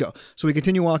idea. Let's go. So we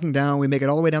continue walking down. We make it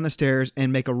all the way down the stairs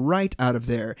and make a right out of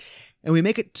there. And we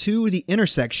make it to the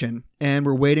intersection, and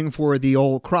we're waiting for the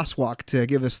old crosswalk to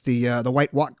give us the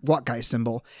white walk guy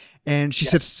symbol. And she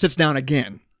sits down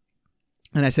again.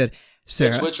 And I said,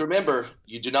 Sarah. Which remember,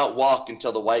 you do not walk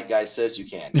until the white guy says you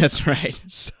can. That's right.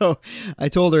 So I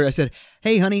told her, I said,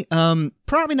 hey, honey,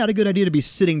 probably not a good idea to be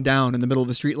sitting down in the middle of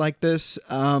the street like this.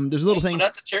 There's a little thing.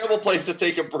 That's a terrible place to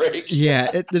take a break. Yeah,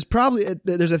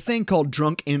 there's a thing called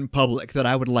drunk in public that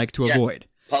I would like to avoid.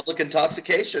 Public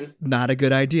intoxication. Not a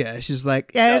good idea. She's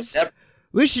like, yes, No,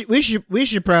 we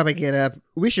should probably get up.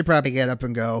 We should probably get up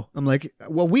and go. I'm like,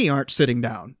 well, we aren't sitting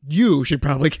down. You should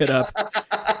probably get up.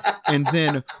 And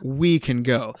then we can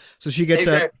go. So she gets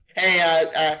up.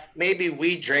 Hey, maybe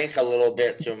we drank a little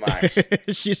bit too much.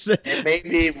 She said, And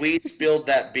maybe we spilled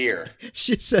that beer.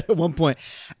 she said at one point,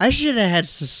 I should have had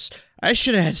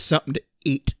something to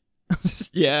eat.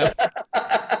 Yeah,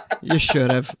 you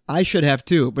should have. I should have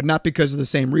too, but not because of the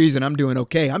same reason. I'm doing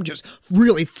okay. I'm just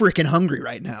really freaking hungry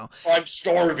right now. I'm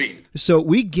starving. So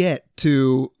we get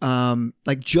to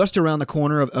like just around the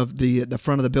corner of the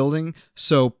front of the building,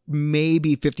 so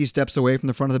maybe 50 steps away from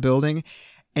the front of the building,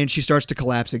 and she starts to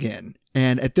collapse again.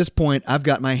 And at this point, I've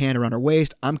got my hand around her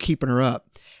waist. I'm keeping her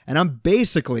up, and I'm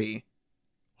basically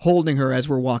holding her as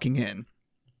we're walking in.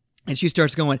 And she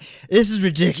starts going, this is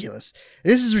ridiculous.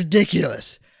 This is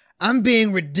ridiculous. I'm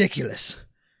being ridiculous.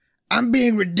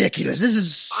 This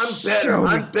is I'm better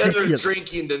ridiculous.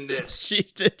 drinking than this. She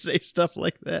did say stuff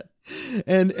like that.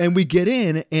 And we get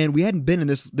in, and we hadn't been in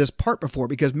this part before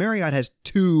because Marriott has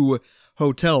 2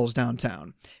 hotels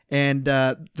downtown. And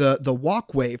the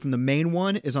walkway from the main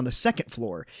one is on the 2nd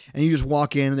floor. And you just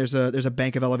walk in, and there's a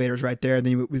bank of elevators right there, and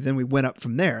then we went up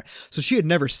from there. So she had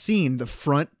never seen the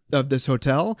front of this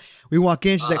hotel. We walk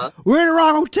in. She's like, "We're in the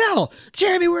wrong hotel,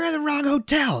 Jeremy. We're in the wrong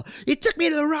hotel. You took me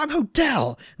to the wrong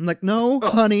hotel." I'm like, "No,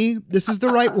 honey, this is the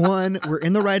right one. We're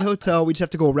in the right hotel. We just have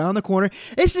to go around the corner.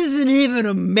 This isn't even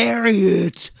a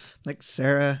Marriott." I'm like,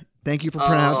 "Sarah, thank you for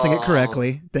pronouncing it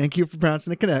correctly. Thank you for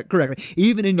pronouncing it correctly.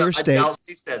 Even in your state."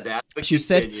 She said that. But she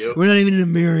said, "We're not even in a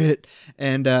Marriott."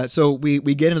 And so we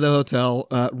get into the hotel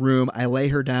room. I lay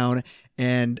her down,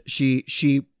 and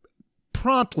she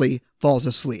promptly falls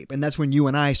asleep. And that's when you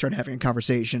and I start having a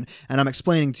conversation. And I'm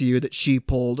explaining to you that she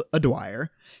pulled a Dwyer,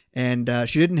 and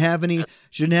she didn't have any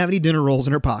dinner rolls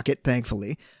in her pocket,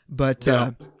 thankfully. But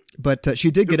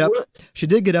she did get up. She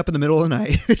did get up in the middle of the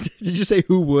night. Did you say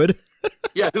who would?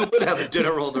 Yeah, who would have a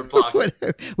dinner roll in their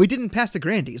pocket? We didn't pass the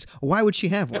Grandies. Why would she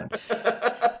have one?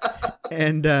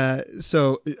 And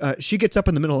so she gets up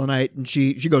in the middle of the night, and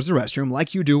she goes to the restroom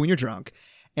like you do when you're drunk.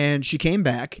 And she came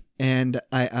back, and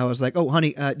I was like, "Oh,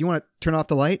 honey, do you want to turn off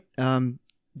the light?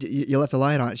 You left the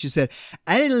light on." She said,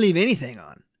 "I didn't leave anything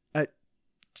on."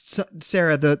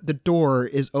 Sarah, the door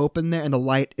is open there, and the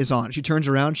light is on. She turns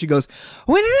around. She goes,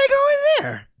 "When did I go in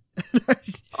there?"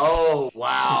 Oh,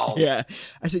 wow. Yeah.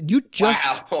 I said, you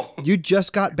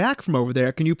just got back from over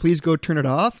there. Can you please go turn it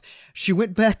off? She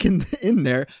went back in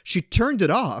there. She turned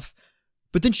it off,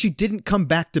 but then she didn't come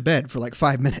back to bed for like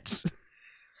 5 minutes.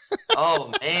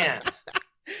 Oh, man.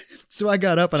 So I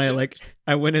got up and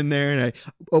I went in there and I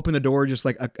opened the door just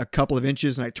like a couple of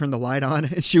inches, and I turned the light on,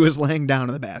 and she was laying down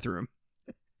in the bathroom.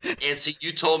 And so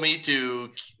you told me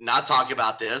to not talk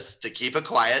about this, to keep it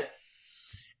quiet.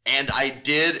 And I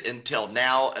did until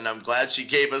now, and I'm glad she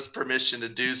gave us permission to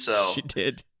do so. She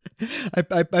did.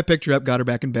 I picked her up, got her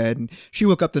back in bed, and she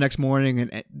woke up the next morning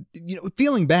and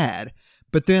feeling bad.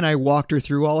 But then I walked her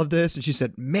through all of this, and she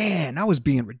said, "Man, I was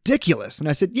being ridiculous." And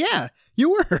I said, "Yeah, you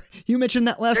were. You mentioned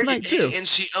that last night too." And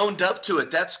she owned up to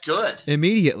it. That's good.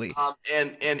 Immediately.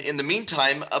 And in the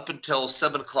meantime, up until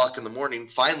 7:00 in the morning,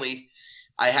 finally,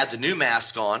 I had the new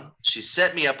mask on. She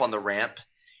set me up on the ramp.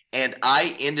 And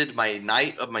I ended my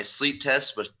night of my sleep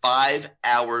test with 5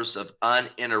 hours of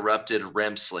uninterrupted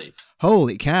REM sleep.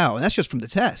 Holy cow. And that's just from the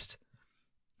test.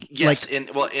 Yes. And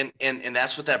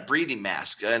that's with that breathing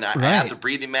mask. And I have the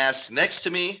breathing mask next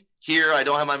to me here. I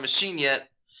don't have my machine yet,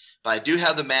 but I do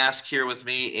have the mask here with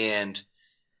me, and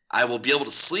I will be able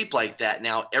to sleep like that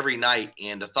now every night.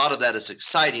 And the thought of that is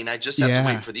exciting. I just have to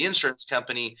wait for the insurance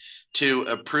company to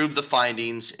approve the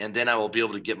findings, and then I will be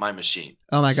able to get my machine.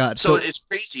 Oh my God. So it's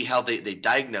crazy how they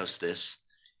diagnose this,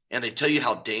 and they tell you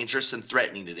how dangerous and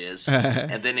threatening it is.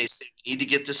 And then they say, "You need to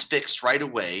get this fixed right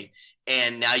away."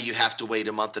 And now you have to wait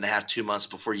a month and a half, 2 months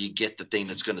before you get the thing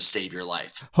that's going to save your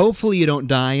life. Hopefully you don't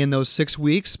die in those 6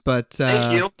 weeks, but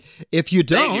Thank you. If you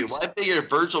don't. Thank you. Well, I figured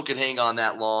Virgil could hang on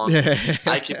that long.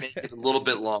 I can make it a little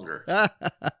bit longer.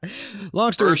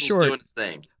 Long story Virgil's short, doing his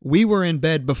thing. We were in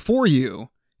bed before you,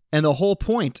 and the whole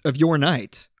point of your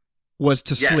night was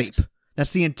to sleep.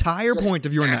 That's the entire point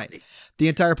of your night. The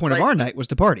entire point of our night was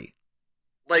to party.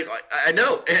 Like, I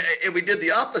know, and we did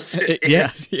the opposite.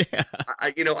 Yeah.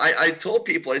 I told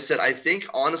people, I said, I think,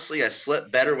 honestly, I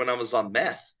slept better when I was on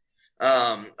meth.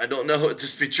 I don't know it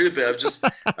to be true, but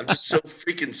I'm just so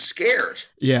freaking scared.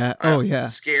 Yeah. Oh, yeah.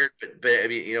 Scared, but I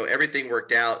mean, everything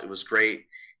worked out. It was great.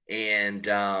 And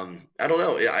I don't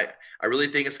know. I really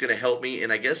think it's going to help me.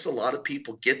 And I guess a lot of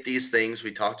people get these things.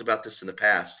 We talked about this in the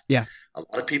past. Yeah. A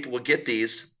lot of people will get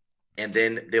these, and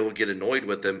then they will get annoyed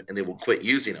with them, and they will quit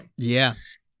using them. Yeah.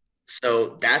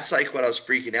 So that's like what I was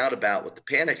freaking out about with the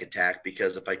panic attack,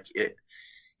 because if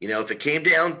it came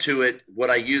down to it, would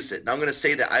I use it? And I'm going to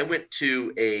say that I went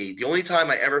to the only time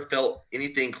I ever felt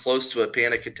anything close to a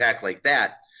panic attack like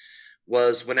that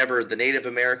was whenever the Native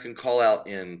American call out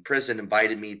in prison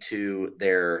invited me to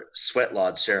their sweat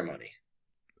lodge ceremony.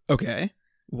 Okay.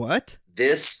 What?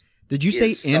 Did you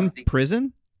say in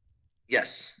prison?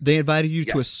 Yes. They invited you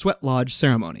to a sweat lodge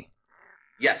ceremony.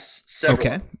 Yes.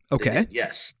 Several. Okay.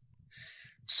 Yes.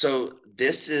 So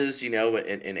this is,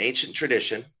 an ancient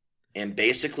tradition, and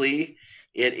basically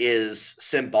it is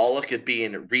symbolic of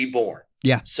being reborn.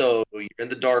 Yeah. So you're in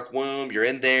the dark womb, you're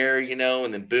in there,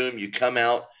 and then boom, you come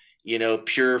out,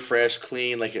 pure, fresh,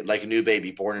 clean, like a new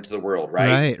baby born into the world,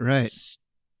 right? Right.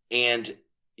 And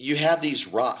you have these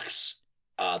rocks,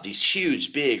 these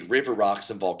huge, big river rocks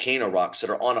and volcano rocks that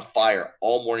are on a fire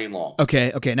all morning long.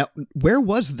 Okay. Now, where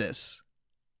was this?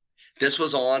 This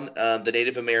was on the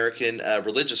Native American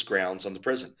religious grounds on the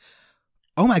prison.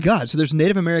 Oh my God! So there's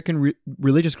Native American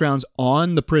religious grounds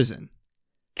on the prison.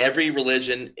 Every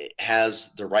religion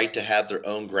has the right to have their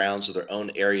own grounds or their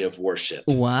own area of worship.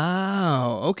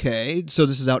 Wow. Okay. So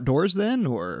this is outdoors then,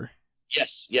 or?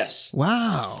 Yes.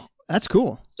 Wow, that's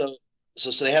cool.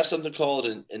 so they have something called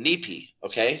a nipi,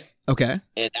 okay? Okay.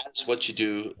 And that's what you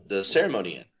do the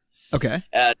ceremony in. Okay.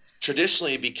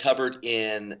 Traditionally, it'd be covered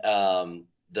in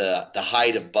the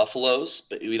hide of buffaloes,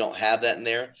 but we don't have that in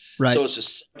there. Right. So it's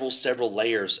just several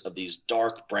layers of these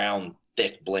dark brown,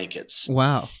 thick blankets.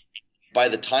 Wow. By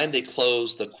the time they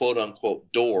close the quote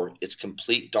unquote door, it's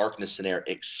complete darkness in there,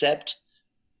 except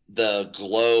the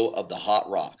glow of the hot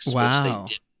rocks, Wow. which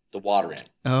they dip the water in.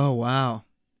 Oh, wow.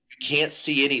 You can't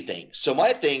see anything. So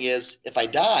my thing is, if I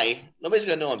die, nobody's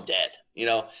gonna know I'm dead. You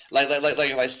know, like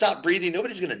if I stop breathing,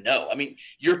 nobody's gonna know. I mean,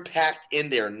 you're packed in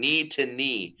there knee to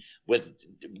knee with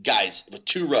guys with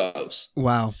 2 rows.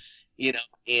 Wow. You know,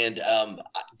 and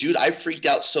dude, I freaked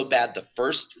out so bad the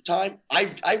first time.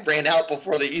 I ran out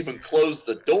before they even closed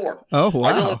the door. Oh, wow.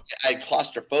 I realized I had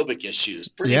claustrophobic issues,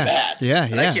 pretty Yeah. bad. Yeah,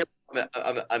 And yeah.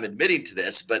 I'm admitting to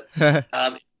this, but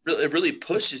it really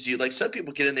pushes you. Like some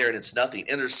people get in there and it's nothing.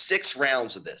 And there's 6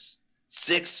 rounds of this.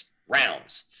 6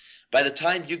 rounds. By the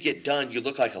time you get done, you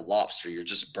look like a lobster. You're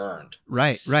just burned.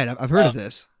 Right. I've heard of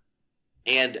this.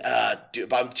 And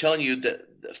dude, I'm telling you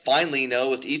that finally,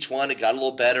 with each one, it got a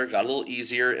little better, got a little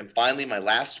easier. And finally, my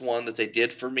last one that they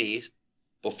did for me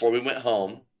before we went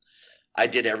home, I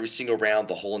did every single round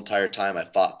the whole entire time I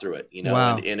fought through it. You know,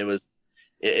 Wow. and it was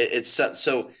it's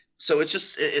so it's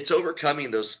just it's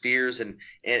overcoming those fears, and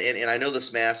I know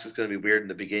this mask is going to be weird in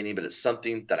the beginning, but it's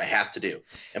something that I have to do.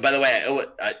 And by the way, I owe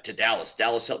it to Dallas.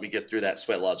 Dallas helped me get through that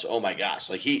sweat lodge. Oh my gosh,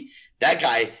 like that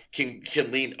guy can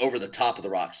lean over the top of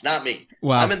the rocks, not me.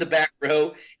 Wow. I'm in the back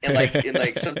row, and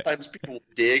like sometimes people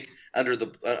dig under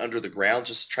the ground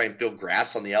just to try and feel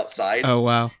grass on the outside. Oh,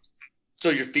 wow. So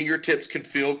your fingertips can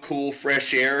feel cool,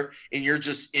 fresh air, and you're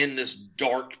just in this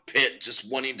dark pit,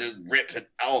 just wanting to rip it.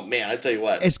 Oh man, I tell you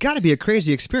what, It's got to be a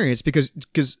crazy experience because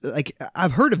like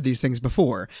I've heard of these things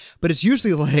before, but it's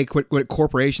usually like what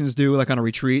corporations do, like on a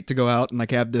retreat to go out and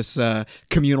like have this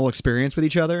communal experience with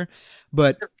each other.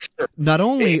 But Sure. not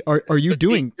only are you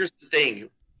doing, Here's the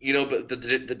thing, but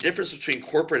the difference between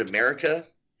corporate America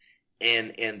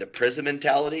and the prison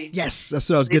mentality. yes, that's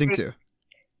what I was getting to.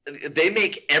 They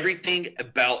make everything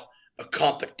about a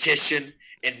competition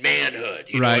and manhood.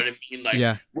 You Right. know what I mean? Like,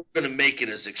 Yeah. we're going to make it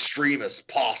as extreme as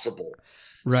possible.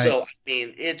 Right. So, I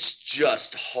mean, it's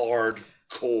just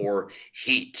hardcore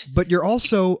heat. But you're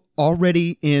also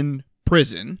already in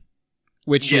prison,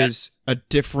 which Yes. is a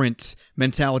different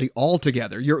mentality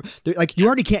altogether. You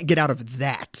already can't get out of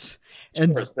that.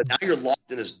 And But now you're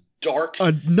locked in this dark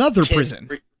another tin- prison.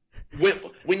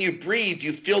 When you breathe,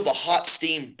 you feel the hot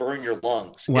steam burn your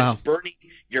lungs. Wow. It's burning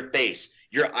your face.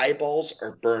 Your eyeballs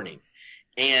are burning.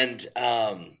 And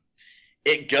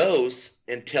it goes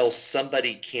until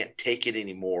somebody can't take it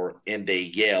anymore and they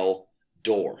yell,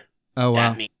 door. Oh,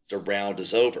 wow. That means the round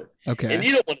is over. Okay. And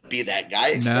you don't want to be that guy,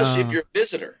 especially No. if you're a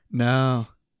visitor. No.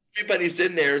 Everybody's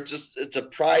in there, it's a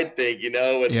pride thing,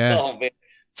 And Yeah. oh man,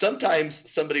 sometimes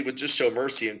somebody would just show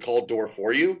mercy and call door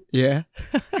for you. Yeah.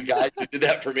 You guys who did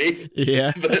that for me.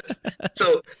 Yeah. But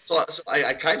so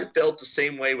I kind of felt the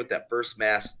same way with that first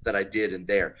mass that I did in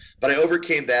there. But I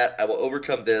overcame that. I will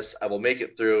overcome this. I will make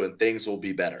it through, and things will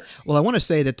be better. Well, I want to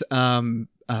say that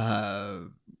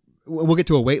we'll get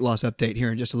to a weight loss update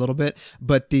here in just a little bit,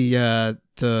 but the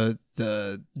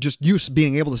just use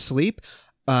being able to sleep,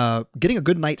 getting a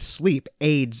good night's sleep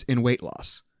aids in weight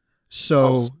loss.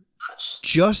 So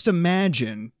just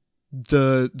imagine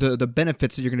the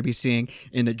benefits that you're going to be seeing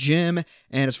in the gym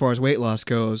and as far as weight loss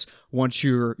goes. Once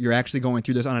you're actually going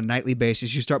through this on a nightly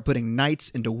basis, you start putting nights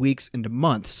into weeks into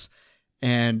months,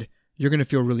 and you're going to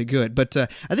feel really good. But I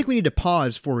think we need to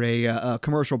pause for a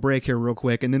commercial break here real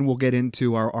quick, and then we'll get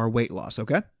into our weight loss,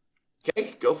 okay?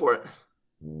 Okay, go for it.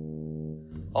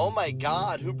 Oh my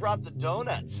God, who brought the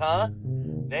donuts, huh?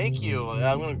 Thank you.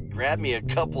 I'm going to grab me a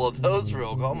couple of those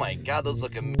real quick. Oh my God, those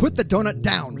look amazing. Put the donut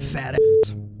down, fat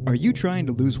ass. Are you trying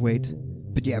to lose weight,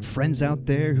 but you have friends out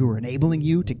there who are enabling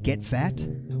you to get fat?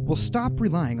 Well, stop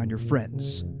relying on your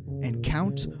friends and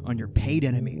count on your paid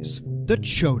enemies, the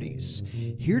Chodies,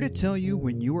 here to tell you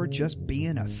when you are just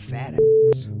being a fat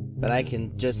ass. But I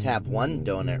can just have one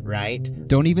donut, right?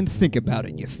 Don't even think about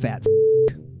it, you fat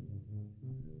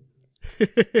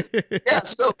Yeah,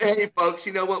 so hey folks,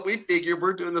 you know what? We figure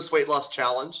we're doing this weight loss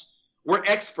challenge. We're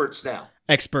experts now.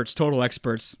 Experts, total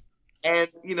experts. And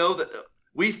that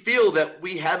we feel that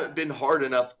we haven't been hard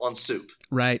enough on soup.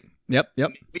 Right. Yep.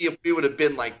 Maybe if we would have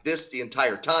been like this the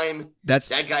entire time, that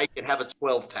guy could have a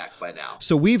 12-pack by now.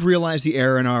 So we've realized the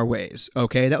error in our ways,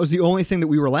 okay? That was the only thing that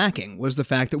we were lacking, was the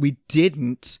fact that we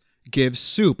didn't give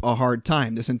soup a hard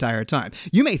time this entire time.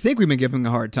 You may think we've been giving him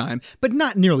a hard time, but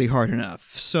not nearly hard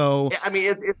enough. So I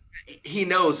mean, he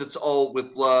knows it's all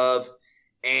with love,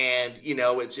 and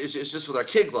it's just with our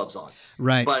kid gloves on.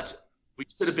 Right. But we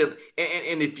should have been.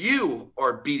 And if you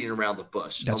are beating around the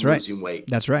bush That's on right. losing weight,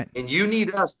 That's right. and you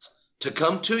need us to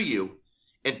come to you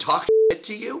and talk shit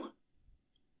to you,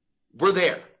 we're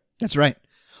there. That's right.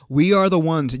 We are the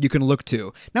ones that you can look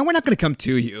to. Now, we're not going to come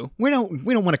to you. We don't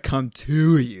want to come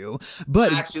to you,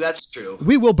 but Actually, that's true.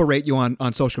 we will berate you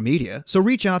on social media. So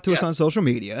reach out to us Yes. on social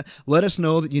media. Let us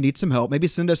know that you need some help. Maybe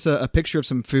send us a picture of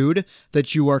some food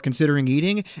that you are considering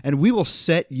eating, and we will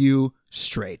set you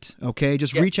straight. Okay?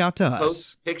 Just Yeah. reach out to us.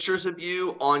 Post pictures of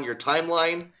you on your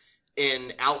timeline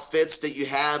in outfits that you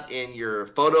have in your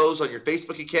photos on your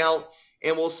Facebook account,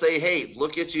 and we'll say, hey,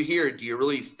 look at you here. Do you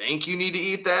really think you need to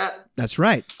eat that? That's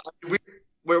right.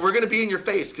 We're going to be in your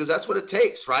face because that's what it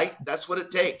takes, right? That's what it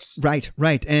takes. Right.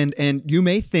 And you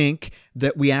may think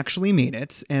that we actually mean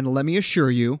it, and let me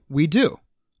assure you, we do.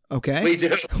 Okay? We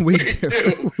do. We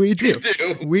do. We do.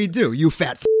 do. We do. You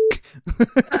fat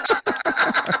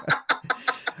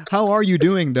How are you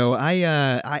doing though?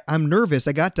 I'm nervous.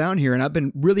 I got down here and I've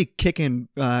been really kicking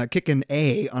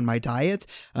A on my diet,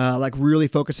 like really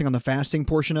focusing on the fasting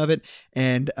portion of it,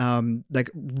 and like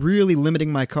really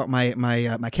limiting my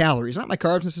calories, not my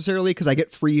carbs necessarily, because I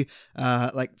get free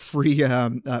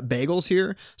bagels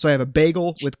here. So I have a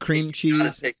bagel with cream You cheese.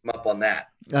 gotta take them up on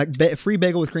that. Like free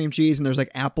bagel with cream cheese, and there's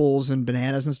like apples and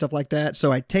bananas and stuff like that.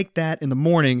 So I take that in the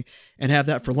morning and have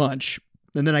that for lunch.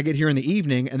 And then I get here in the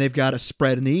evening and they've got a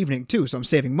spread in the evening too. So I'm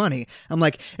saving money. I'm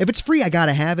like, if it's free, I got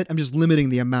to have it. I'm just limiting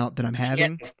the amount that I'm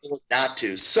having. Can't afford not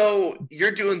to. So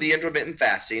you're doing the intermittent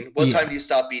fasting. What Yeah. time do you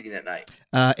stop eating at night?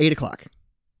 8 o'clock,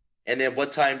 And then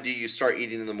what time do you start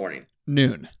eating in the morning?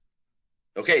 noon.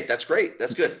 Okay, that's great.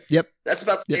 That's good. Yep. That's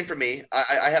about the same for me.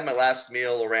 I had my last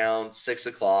meal around 6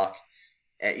 o'clock.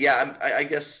 And I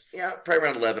guess probably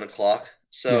around 11 o'clock.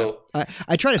 So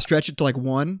I try to stretch it to like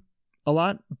 1 a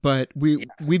lot, but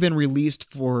we've been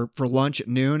released for lunch at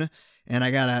noon. And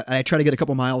I try to get a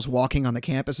couple miles walking on the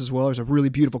campus as well. There's a really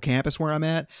beautiful campus where I'm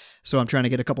at. So I'm trying to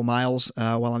get a couple miles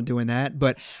while I'm doing that.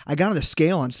 But I got on the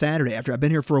scale on Saturday after I've been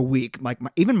here for a week. Like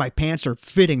even my pants are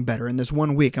fitting better in this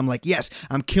 1 week. I'm like, yes,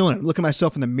 I'm killing it. I'm looking at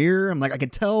myself in the mirror. I'm like, I can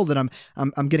tell that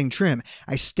I'm getting trim.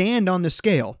 I stand on the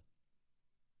scale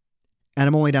and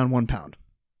I'm only down 1 pound.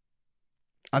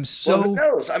 I'm well, who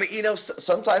knows? I mean,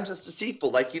 sometimes it's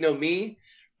deceitful. Like, me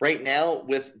right now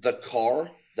with the car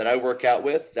that I work out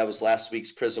with, that was last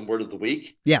week's Prison Word of the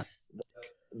Week. Yeah.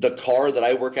 The car that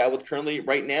I work out with currently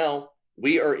right now,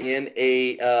 we are in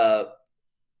a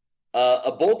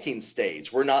bulking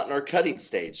stage. We're not in our cutting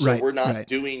stage. So we're not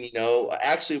doing,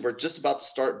 actually we're just about to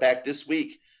start back this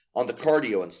week on the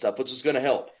cardio and stuff, which is going to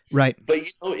help. Right. But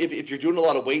if you're doing a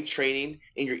lot of weight training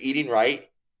and you're eating right,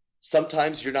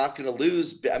 sometimes you're not going to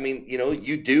lose. I mean,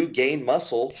 you do gain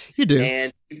muscle. You do.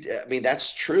 And I mean,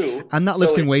 that's true. I'm not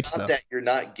lifting weights though. It's not that you're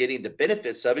not getting the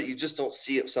benefits of it. You just don't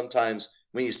see it sometimes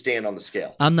when you stand on the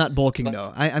scale. I'm not bulking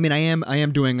though. I mean, I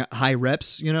am doing high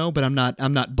reps, but I'm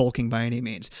not bulking by any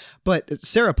means. But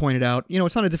Sarah pointed out,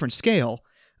 it's on a different scale.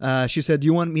 She said, "Do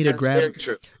you want me to grab?"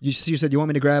 She said, "You want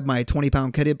me to grab my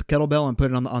 20-pound kettlebell and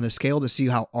put it on the scale to see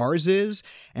how ours is?"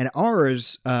 And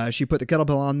ours, she put the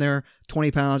kettlebell on there, 20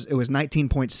 pounds. It was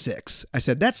 19.6. I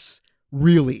said, "That's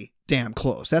really damn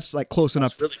close. That's like close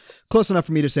enough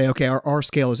for me to say, okay, our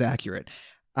scale is accurate."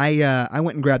 I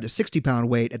went and grabbed a 60-pound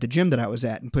weight at the gym that I was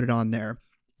at and put it on there,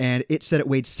 and it said it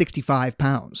weighed 65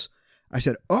 pounds. I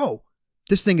said, "Oh,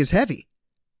 this thing is heavy."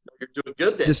 You're doing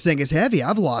good then. This thing is heavy.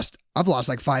 I've lost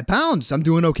like 5 pounds. I'm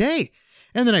doing okay.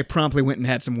 And then I promptly went and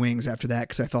had some wings after that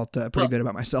because I felt pretty good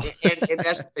about myself. and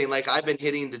that's the thing. Like I've been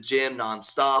hitting the gym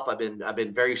nonstop. I've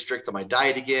been very strict on my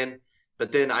diet again.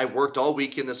 But then I worked all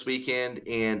weekend this weekend,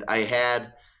 and I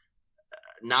had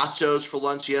nachos for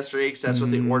lunch yesterday because that's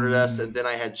what they ordered us. And then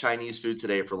I had Chinese food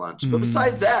today for lunch. But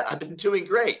besides that, I've been doing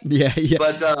great. Yeah.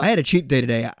 But I had a cheat day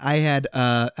today. I had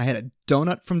a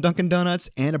donut from Dunkin' Donuts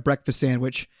and a breakfast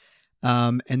sandwich.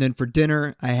 And then for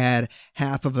dinner, I had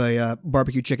half of a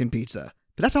barbecue chicken pizza.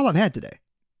 But that's all I've had today.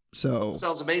 So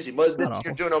sounds amazing. Well,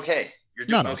 you're doing okay. You're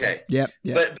doing okay. Yep.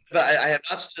 But I have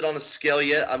not stood on a scale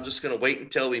yet. I'm just going to wait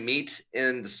until we meet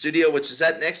in the studio, which is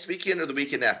that next weekend or the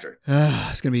weekend after?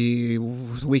 It's going to be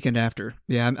the weekend after.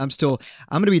 Yeah, I'm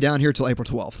going to be down here till April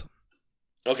 12th.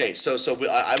 Okay, so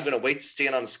I'm going to wait to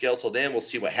stand on the scale till then. We'll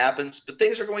see what happens. But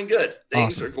things are going good.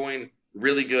 Things are going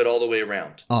really good all the way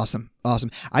around. Awesome.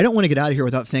 I don't want to get out of here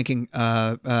without thanking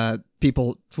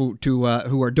people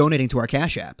who are donating to our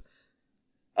Cash App.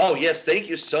 Oh, yes. Thank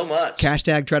you so much.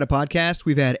 Hashtag Try to Podcast.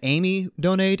 We've had Amy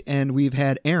donate and we've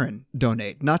had Aaron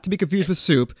donate. Not to be confused with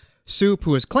Soup, Soup,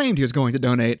 who has claimed he was going to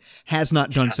donate, has not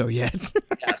done so yet.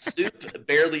 Yeah, Soup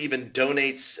barely even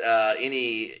donates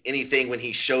anything when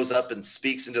he shows up and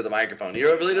speaks into the microphone. He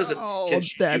really doesn't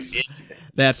contribute anything.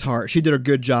 That's harsh. She did a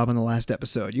good job on the last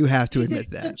episode. You have to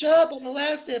admit that. Good job on the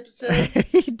last episode.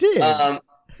 He did.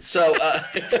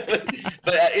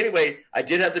 But anyway, I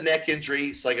did have the neck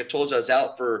injury. So like I told you, I was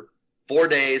out for 4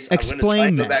 days. Explain I'm going to try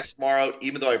and go that. back tomorrow,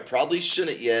 even though I probably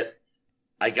shouldn't yet.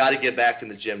 I got to get back in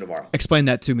the gym tomorrow. Explain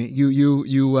that to me. You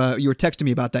were texting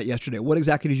me about that yesterday. What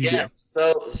exactly did you do? Yes.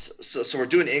 So we're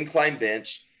doing incline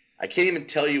bench. I can't even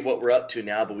tell you what we're up to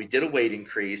now, but we did a weight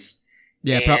increase.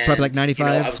 Yeah, And, probably like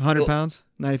 95, 100 still- pounds?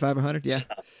 95, 100? Yeah.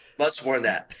 Much more than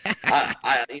that.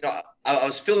 I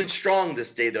was feeling strong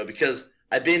this day though, because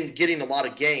I've been getting a lot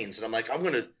of gains, and I'm like, I'm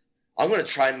gonna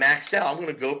try max out. I'm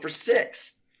gonna go for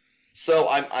 6. So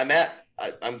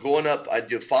I'm going up. I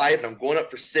do 5, and I'm going up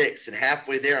for 6, and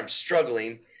halfway there I'm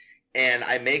struggling, and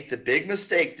I make the big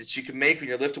mistake that you can make when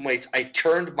you're lifting weights. I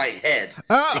turned my head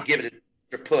to give it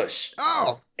a push,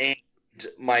 and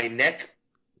my neck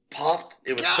popped.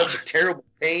 It was such a terrible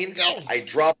pain. I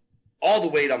dropped all the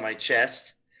weight on my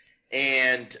chest,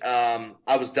 and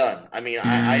I was done. I mean,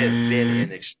 I have been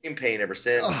in extreme pain ever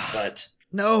since, but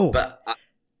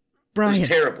Brian, it was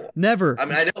terrible. Never. I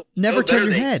mean, I know. Never turn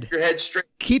your head. Keep your head straight.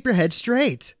 Keep your head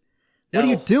straight. What are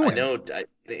you doing? I know,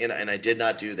 and I did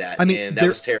not do that. I mean, and that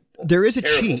was terrible. There is a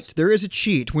Terrible. cheat. There is a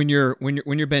cheat when you're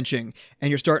benching and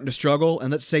you're starting to struggle,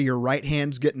 and let's say your right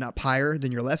hand's getting up higher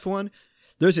than your left one.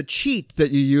 There's a cheat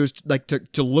that you use, like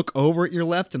to look over at your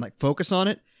left and like focus on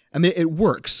it. I mean, it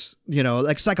works,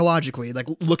 like psychologically, like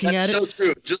looking That's at it. so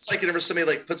true. Just like whenever somebody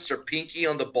like puts their pinky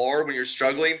on the bar when you're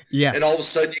struggling, Yeah. and all of a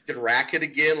sudden you can rack it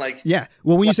again. Like, Yeah.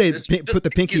 Well, when you say just put the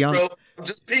pinky pinkies, on, bro.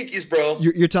 Just pinkies, bro.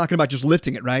 you're talking about just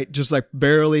lifting it, right? Just like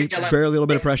barely Yeah, like a little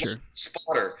bit of pressure.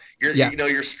 Spotter. You're Yeah.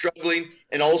 you're struggling,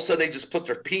 and all of a sudden they just put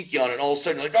their pinky on it, and all of a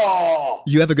sudden you're like, oh.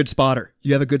 You have a good spotter.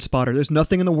 There's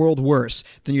nothing in the world worse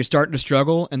than you're starting to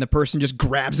struggle and the person just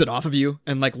grabs it off of you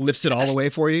and like lifts it all the way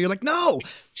for you. You're like, no,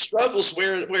 Struggle's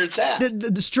where it's at.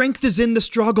 the strength is in the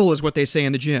struggle is what they say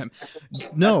in the gym.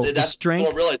 No, the That's strength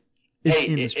what I realize. is Hey,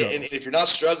 in the struggle. and if you're not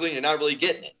struggling, you're not really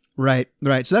getting it. Right.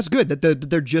 So that's good that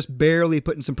they're just barely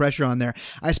putting some pressure on there.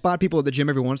 I spot people at the gym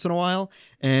every once in a while,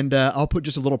 and I'll put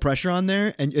just a little pressure on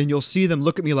there, and you'll see them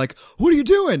look at me like, "What are you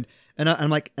doing?" And I'm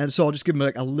like, and so I'll just give them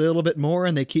like a little bit more,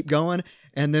 and they keep going.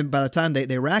 And then by the time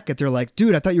they rack it, they're like,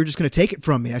 "Dude, I thought you were just going to take it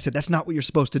from me." I said, "That's not what you're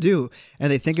supposed to do."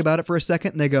 And they think about it for a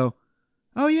second, and they go,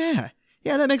 "Oh yeah,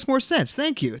 that makes more sense.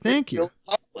 Thank you."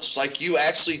 It's like you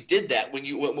actually did that when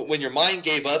your mind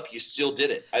gave up, you still did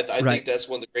it. I Right. think that's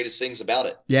one of the greatest things about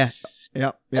it. Yeah.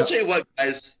 I'll tell you what,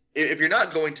 guys. If you're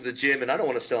not going to the gym, and I don't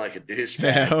want to sound like a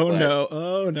douchebag, Oh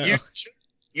no.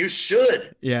 you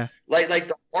should. Yeah. Like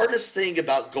the hardest thing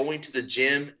about going to the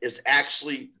gym is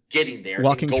actually getting there. and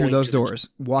Walking through going those to the doors.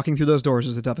 Walking through those doors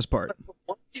is the toughest part. gym.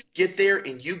 Once you get there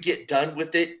and you get done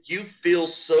with it, you feel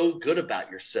so good about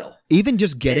yourself. Even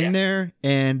just getting Yeah. there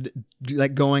and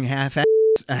like going half-ass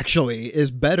actually is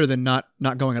better than not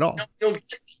going at all. No,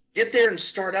 get there and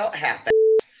start out half-assed,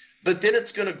 but then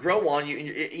it's going to grow on you.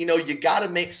 You got to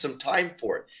make some time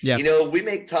for it. Yeah. We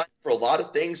make time for a lot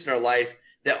of things in our life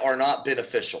that are not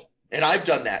beneficial, and I've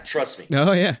done that. Trust me.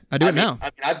 Oh yeah, I do it now.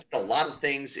 I've done a lot of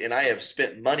things, and I have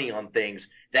spent money on things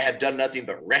that have done nothing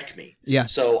but wreck me. Yeah.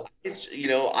 So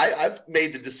I've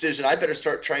made the decision. I better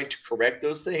start trying to correct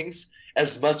those things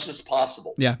as much as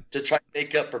possible. Yeah. To try to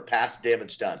make up for past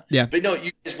damage done. Yeah. But no,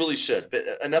 you guys really should. But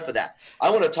enough of that. I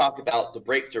want to talk about the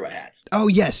breakthrough I had. Oh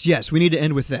yes, we need to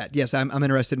end with that. Yes, I'm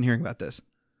interested in hearing about this.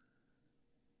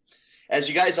 As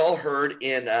you guys all heard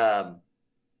in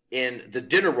the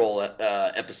dinner roll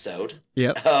episode,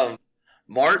 Yep.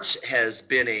 March has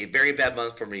been a very bad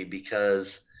month for me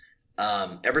because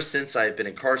ever since I've been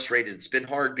incarcerated, it's been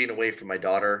hard being away from my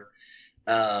daughter,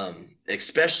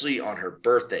 especially on her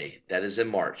birthday. That is in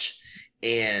March.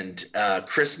 And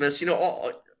Christmas,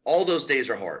 all those days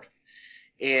are hard.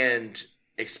 And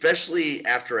especially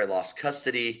after I lost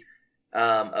custody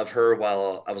of her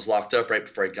while I was locked up right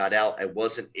before I got out, I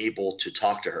wasn't able to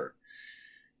talk to her.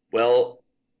 Well,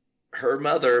 her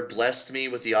mother blessed me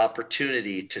with the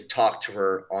opportunity to talk to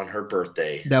her on her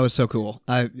birthday. That was so cool.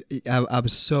 I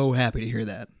was so happy to hear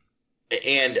that.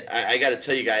 And I got to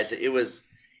tell you guys,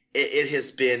 it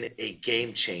has been a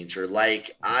game changer.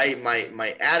 Like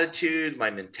my attitude, my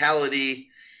mentality,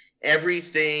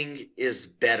 everything is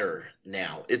better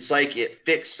now. It's like it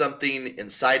fixed something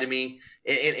inside of me.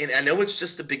 And I know it's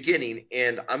just the beginning,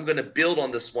 and I'm going to build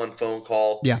on this one phone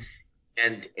call. Yeah.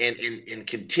 And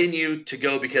continue to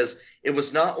go, because it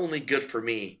was not only good for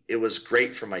me, it was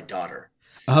great for my daughter.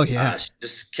 Oh yeah. She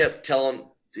just kept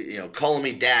calling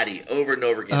me daddy over and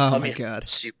over again. Oh telling my me God. how much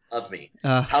she loved me,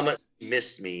 Uh, how much she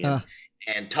missed me,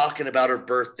 and talking about her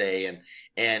birthday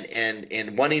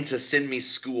and wanting to send me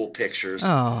school pictures.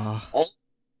 oh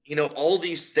All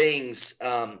these things,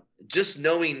 just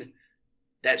knowing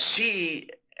that she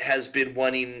has been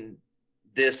wanting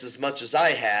this as much as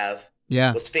I have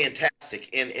yeah. was fantastic.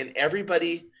 And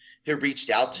everybody who reached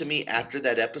out to me after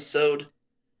that episode,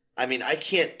 I mean, I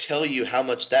can't tell you how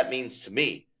much that means to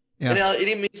me. Yeah. And it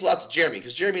even means a lot to Jeremy,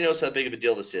 because Jeremy knows how big of a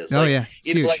deal this is. Oh yeah. It's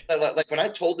huge. Like when I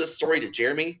told this story to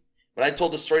Jeremy, when I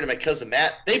told this story to my cousin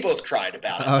Matt, they both cried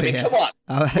about it. Oh, I mean, yeah. come on.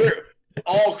 We're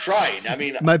all crying. I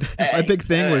mean, my big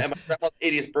thing was at my grandma's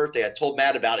 80th birthday, I told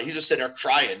Matt about it. He's just sitting there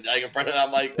crying like in front of him.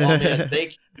 I'm like, oh man,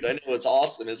 thank you. I know it's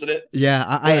awesome, isn't it? Yeah,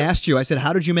 I asked you. I said,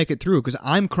 "How did you make it through?" Because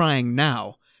I'm crying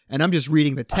now, and I'm just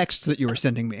reading the texts that you were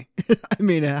sending me. I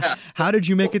mean, how did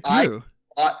you make it through?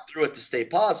 I fought through it to stay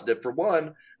positive. For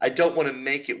one, I don't want to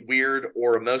make it weird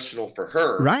or emotional for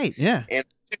her. Right? Yeah. And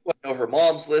I know her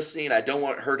mom's listening. I don't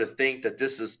want her to think that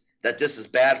this is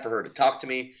bad for her to talk to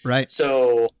me. Right.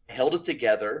 So I held it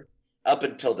together up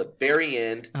until the very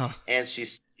end. Oh. And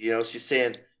she's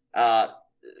saying,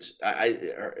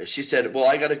 she said, well,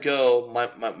 I got to go.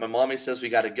 My mommy says we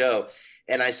got to go.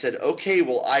 And I said, okay,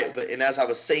 well, and as I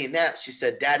was saying that, she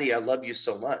said, Daddy, I love you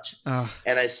so much. Oh.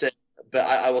 And I said, but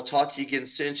I will talk to you again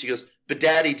soon. She goes, but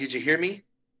Daddy, did you hear me?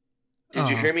 Did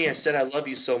you hear me? I said, I love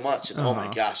you so much. And oh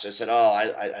my gosh, I said,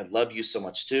 I love you so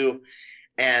much too.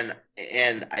 And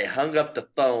I hung up the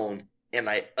phone and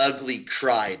I ugly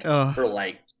cried for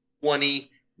like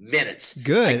 20 minutes.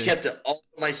 Good. I kept it all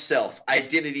to myself. I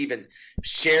didn't even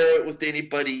share it with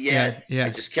anybody yet. Yeah. I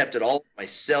just kept it all to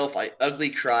myself. I ugly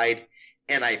cried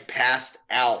and I passed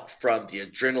out from the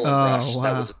adrenaline rush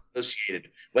that was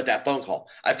associated with that phone call.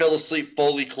 I fell asleep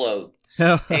fully clothed.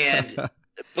 But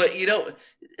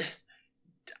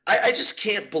I just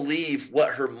can't believe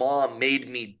what her mom made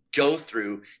me go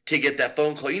through to get that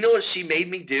phone call. You know what she made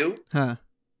me do? Huh.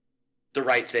 The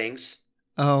right things.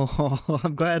 Oh,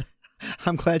 I'm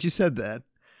glad you said that.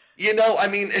 I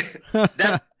mean,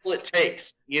 that's all it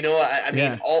takes. I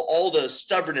mean, all the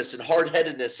stubbornness and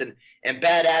hard-headedness and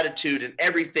bad attitude and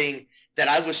everything that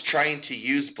I was trying to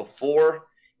use before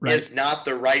is not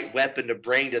the right weapon to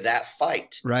bring to that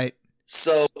fight. Right.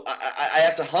 So I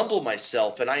have to humble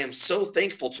myself, and I am so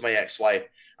thankful to my ex-wife.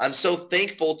 I'm so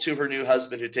thankful to her new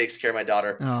husband who takes care of my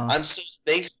daughter. I'm so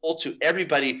thankful to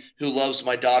everybody who loves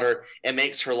my daughter and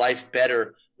makes her life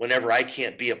better whenever I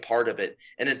can't be a part of it.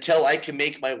 And until I can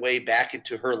make my way back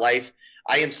into her life,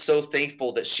 I am so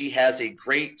thankful that she has a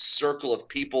great circle of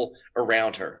people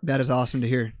around her. That is awesome to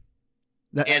hear.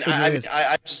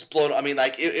 I just blown. I mean,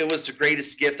 like it was the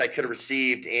greatest gift I could have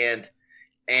received, and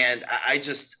I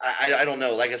don't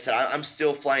know. Like I said, I'm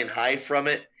still flying high from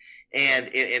it. And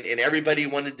everybody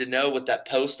wanted to know what that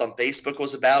post on Facebook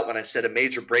was about when I said a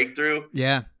major breakthrough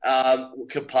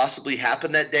could possibly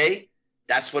happen that day.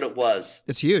 That's what it was.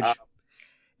 It's huge.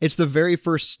 It's the very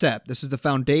first step. This is the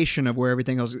foundation of where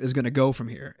everything else is going to go from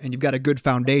here. And you've got a good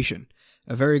foundation,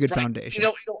 a very good foundation.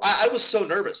 I was so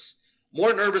nervous.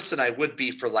 More nervous than I would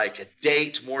be for like a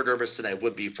date, more nervous than I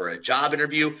would be for a job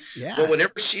interview. Yeah. But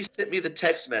whenever she sent me the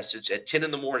text message at 10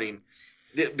 in the morning,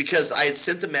 because I had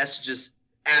sent the messages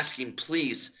asking,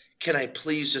 please, can I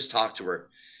please just talk to her?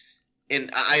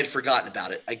 And I had forgotten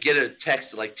about it. I get a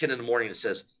text at like 10 in the morning that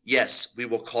says, yes, we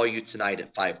will call you tonight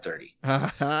at 5:30.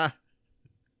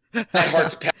 My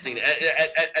heart's pounding.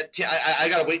 I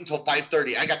got to wait until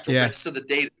 5:30. I got the rest of the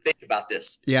day to think about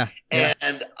this. Yeah.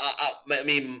 And I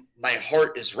mean, my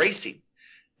heart is racing.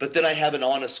 But then I have an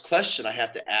honest question I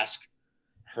have to ask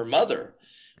her mother.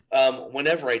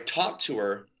 Whenever I talk to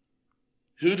her,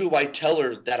 who do I tell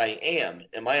her that I am?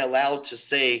 Am I allowed to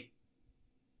say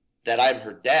that I'm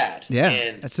her dad? Yeah,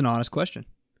 and that's an honest question.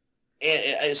 And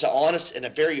it's an honest and a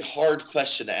very hard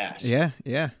question to ask.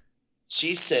 Yeah.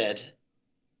 She said,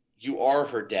 you are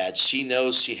her dad. She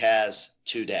knows she has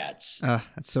two dads.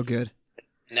 That's so good.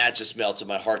 And that just melted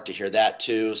my heart to hear that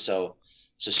too. So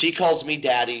she calls me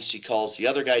daddy. She calls the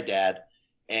other guy dad.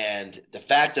 And the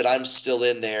fact that I'm still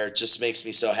in there just makes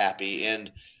me so happy.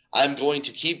 And I'm going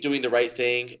to keep doing the right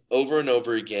thing over and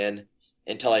over again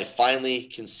until I finally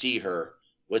can see her,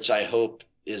 which I hope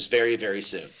is very, very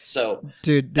soon. So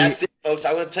dude, that's it, folks.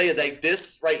 I want to tell you, like,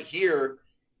 this right here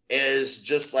is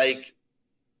just like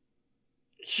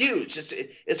huge.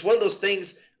 It's one of those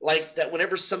things like that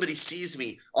whenever somebody sees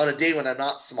me on a day when I'm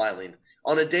not smiling,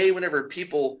 on a day whenever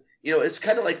people, it's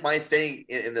kind of like my thing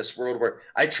in this world where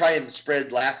I try and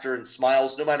spread laughter and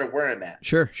smiles no matter where I'm at.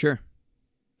 Sure.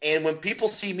 And when people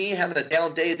see me having a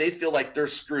down day, they feel like they're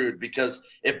screwed, because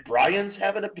if Brian's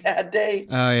having a bad day,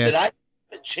 then I have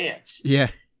a chance. Yeah.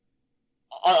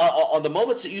 On the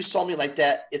moments that you saw me like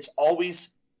that, it's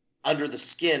always under the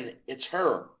skin. It's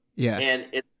her. Yeah. And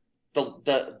it's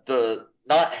the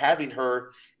not having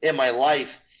her in my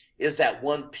life is that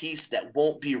one piece that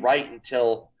won't be right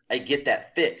until I get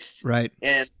that fixed. Right.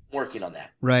 And I'm working on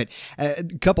that. Right. A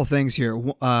couple things here.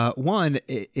 One,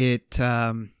 it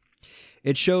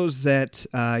shows that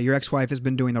your ex-wife has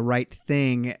been doing the right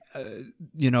thing,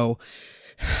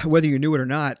 whether you knew it or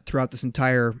not, throughout this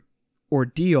entire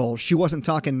ordeal. She wasn't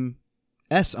talking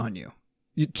S on you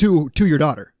to your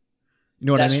daughter. You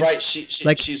know what I mean? That's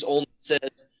right. She's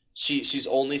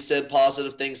only said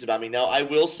positive things about me. Now, I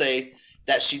will say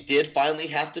that she did finally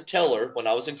have to tell her when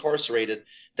I was incarcerated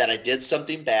that I did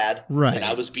something bad, right, and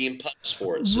I was being punished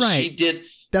for it. So right. She did.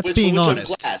 That's being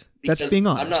honest. I'm glad, that's being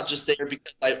honest. I'm not just there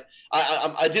because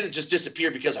I didn't just disappear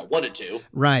because I wanted to.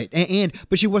 Right.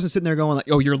 But she wasn't sitting there going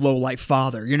like, "Oh, you're low life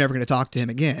father. You're never going to talk to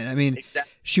him again." I mean,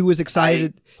 exactly. She was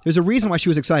excited. There's a reason why she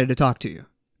was excited to talk to you.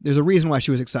 There's a reason why she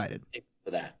was excited.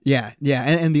 For that. Yeah. Yeah.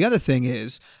 And the other thing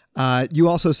is, you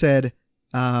also said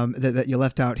that you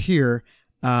left out here.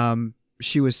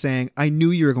 She was saying, "I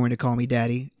knew you were going to call me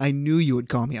daddy. I knew you would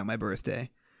call me on my birthday."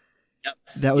 Yep.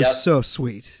 That was so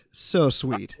sweet. So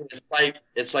sweet.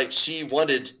 It's like she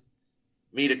wanted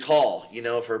me to call,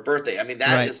 for her birthday. I mean,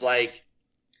 that is like,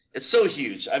 it's so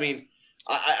huge. I mean,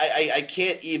 I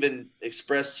can't even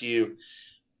express to you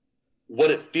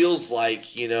what it feels like,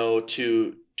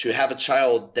 to have a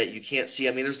child that you can't see.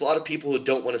 I mean, there's a lot of people who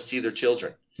don't want to see their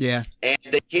children. Yeah. And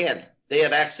they can. They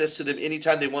have access to them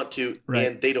anytime they want to,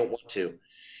 and they don't want to.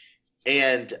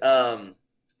 And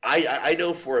I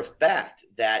know for a fact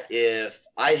that if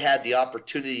I had the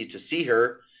opportunity to see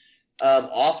her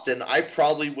often, I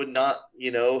probably would not,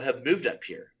 have moved up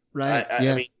here. Right.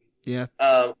 I mean, yeah.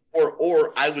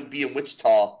 Or I would be in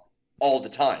Wichita all the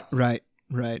time. Right.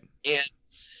 Right. And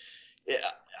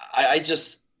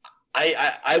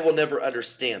I will never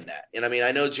understand that. And I mean,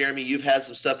 I know, Jeremy, you've had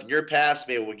some stuff in your past.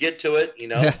 Maybe we'll get to it,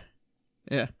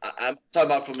 Yeah. I'm talking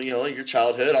about from, your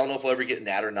childhood. I don't know if we'll ever get in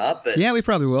that or not, but yeah, we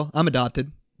probably will. I'm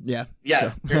adopted. Yeah.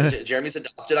 Yeah. So. Jeremy's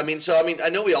adopted. I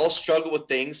know we all struggle with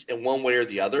things in one way or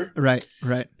the other. Right.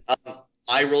 Right.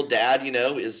 My real dad,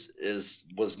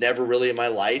 was never really in my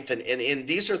life. And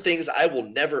these are things I will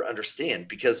never understand,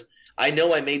 because I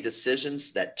know I made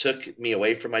decisions that took me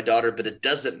away from my daughter, but it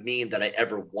doesn't mean that I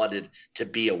ever wanted to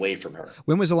be away from her.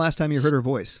 When was the last time you heard her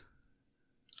voice?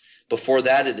 Before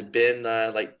that, it had been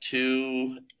like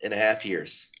 2.5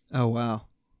 years. Oh, wow.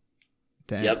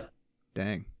 Dang. Yep.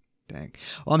 Dang.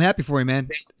 Well, I'm happy for you, man.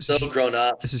 So grown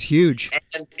up. This is huge.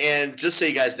 And just so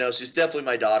you guys know, she's definitely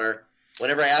my daughter.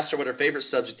 Whenever I asked her what her favorite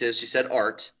subject is, she said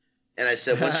art. And I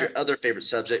said, "What's your other favorite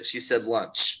subject?" She said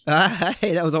lunch.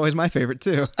 Hey, that was always my favorite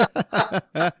too.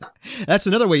 That's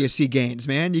another way you see gains,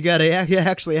 man. You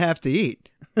actually have to eat.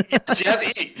 Yes, you have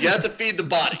to eat. You have to feed the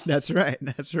body. That's right.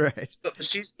 But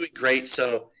she's doing great.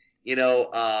 So,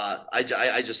 I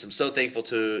just am so thankful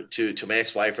to my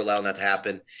ex-wife for allowing that to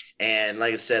happen. And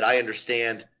like I said, I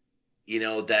understand,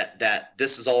 that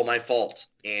this is all my fault,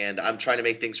 and I'm trying to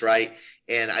make things right.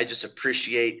 And I just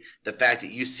appreciate the fact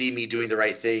that you see me doing the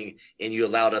right thing and you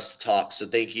allowed us to talk. So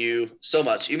thank you so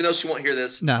much. Even though she won't hear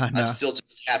this, I'm still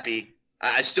just happy.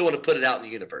 I still want to put it out in the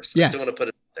universe. Yeah. I still want to put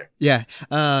it out there.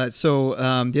 Yeah. So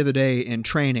the other day in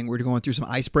training, we were going through some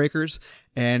icebreakers,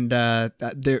 and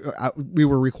we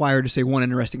were required to say one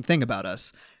interesting thing about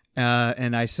us.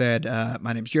 And I said,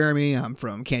 my name's Jeremy. I'm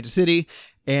from Kansas City,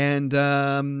 and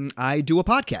I do a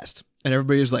podcast. And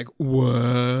everybody was like,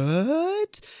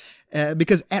 "What?"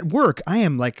 Because at work, I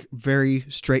am like very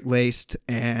straight-laced,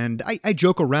 and I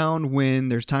joke around when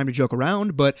there's time to joke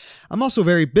around, but I'm also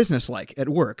very businesslike at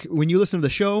work. When you listen to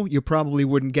the show, you probably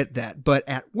wouldn't get that, but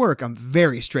at work, I'm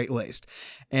very straight-laced.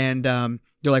 And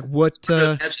they're like, "What?"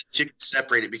 You can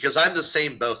separate it, because I'm the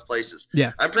same both places.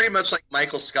 Yeah, I'm pretty much like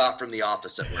Michael Scott from The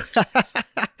Office at work.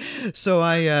 So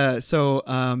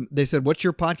they said, "What's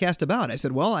your podcast about?" I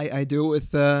said, "Well, I do it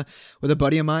with a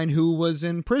buddy of mine who was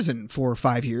in prison for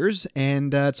 5 years,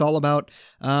 and it's all about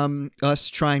us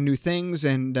trying new things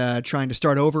and trying to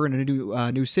start over in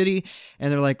a new city."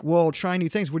 And they're like, "Well, trying new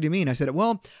things? What do you mean?" I said,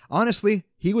 "Well, honestly,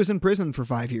 he was in prison for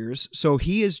 5 years, so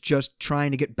he is just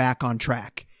trying to get back on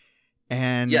track."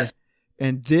 And yes.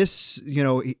 And this,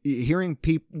 hearing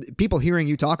people hearing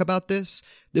you talk about this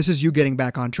is you getting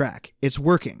back on track. It's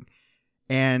working.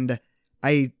 And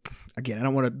I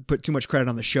don't want to put too much credit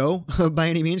on the show by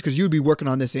any means, because you'd be working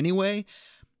on this anyway,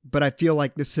 but I feel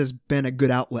like this has been a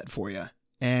good outlet for you.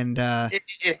 and I'm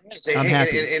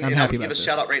happy. I'm happy give about a this.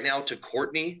 shout out right now to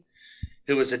Courtney,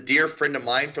 who is a dear friend of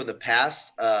mine from the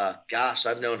past. Gosh,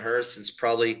 I've known her since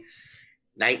probably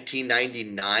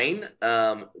 1999.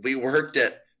 We worked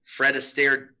at Fred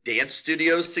Astaire Dance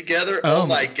Studios together. Oh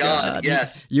my God,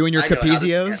 yes. You and your I know how to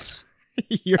Capizios? dance.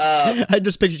 I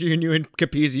just pictured you and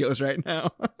Capizios right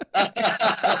now.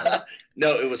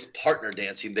 No, it was partner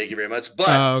dancing. Thank you very much.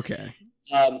 But okay.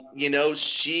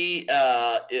 She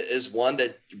is one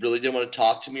that really didn't want to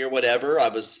talk to me or whatever. I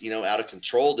was, out of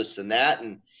control, this and that,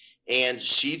 and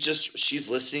she's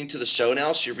listening to the show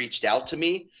now. She reached out to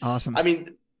me. Awesome. I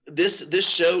mean, this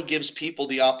show gives people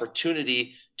the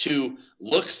opportunity to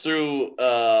look through,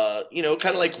 kind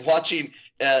of like watching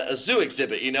a zoo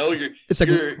exhibit.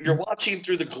 You're watching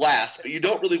through the glass, but you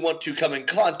don't really want to come in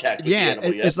contact with the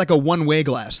animal yet. It's like a one-way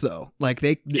glass, though. Like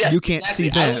you can't see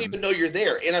them. I don't even know you're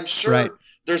there, and I'm sure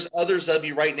there's others of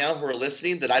you right now who are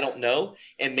listening that I don't know,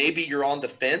 and maybe you're on the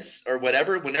fence or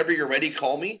whatever. Whenever you're ready,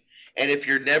 call me. And if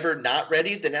you're never not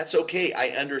ready, then that's okay. I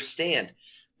understand.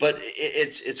 But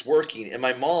it's working. And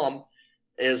my mom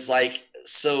is like,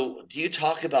 so do you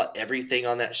talk about everything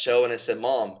on that show? And I said,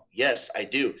 Mom, yes, I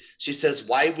do. She says,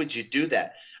 why would you do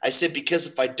that? I said, because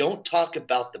if I don't talk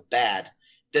about the bad,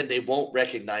 then they won't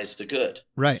recognize the good.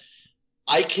 Right.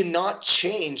 I cannot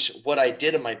change what I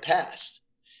did in my past,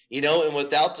 and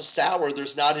without the sour,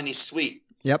 there's not any sweet.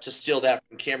 Yep. To steal that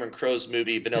from Cameron Crowe's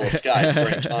movie Vanilla Sky,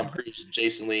 starring Tom Cruise, and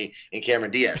Jason Lee, and Cameron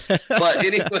Diaz. But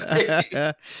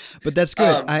anyway, but that's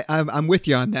good. I'm with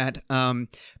you on that.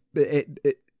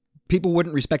 People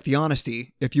wouldn't respect the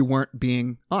honesty if you weren't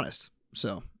being honest.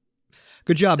 So,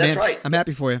 good job, man. That's right. I'm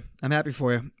happy for you.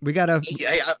 We gotta.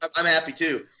 I'm happy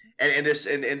too. And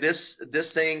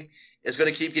this thing is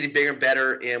going to keep getting bigger and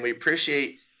better. And we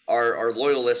appreciate our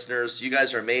loyal listeners. You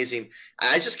guys are amazing.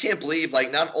 I just can't believe,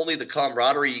 not only the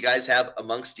camaraderie you guys have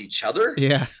amongst each other.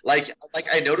 Yeah. Like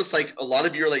I noticed, a lot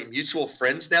of you are mutual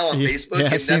friends now on Facebook,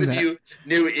 yeah, and none of you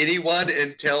knew anyone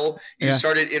until you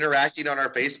started interacting on our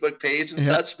Facebook page and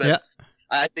such. But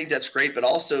I think that's great. But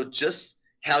also just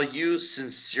how you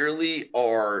sincerely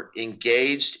are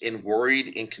engaged and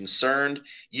worried and concerned.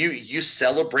 You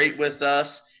celebrate with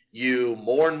us. You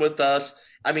mourn with us.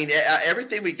 I mean,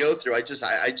 everything we go through, I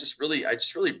just really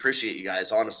appreciate you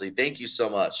guys. Honestly, thank you so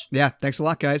much. Yeah, thanks a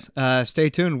lot, guys. Stay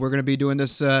tuned. We're going to be doing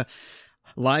this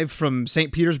live from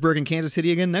St. Petersburg and Kansas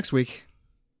City again next week.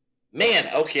 Man,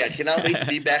 okay, I cannot wait to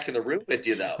be back in the room with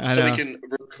you, though, so we can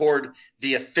record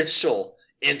the official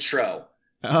intro.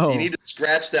 Oh, you need to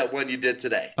scratch that one you did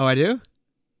today. Oh, I do?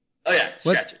 Oh yeah,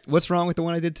 scratch it. What's wrong with the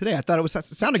one I did today? I thought it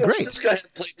sounded great. Let's go ahead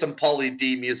and play some Pauly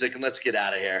D music and let's get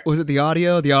out of here. Was it the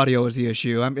audio? The audio is the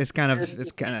issue. It's kind of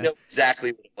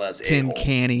exactly what it was. Tin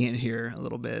canny in here a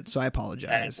little bit, so I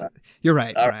apologize. You're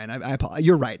right, Brian.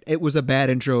 You're right. It was a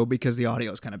bad intro because the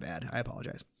audio is kind of bad. I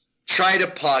apologize. Try to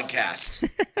podcast.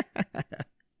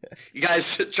 You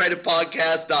guys, try to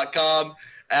podcast.com.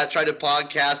 Try to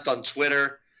podcast on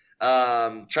Twitter.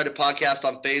 Try to podcast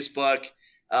on Facebook.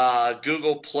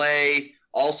 Google Play,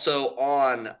 also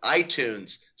on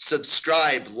iTunes.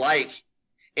 Subscribe, like,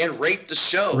 and rate the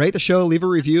show. Rate the show, leave a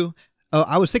review. Oh,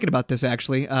 I was thinking about this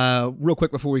actually, real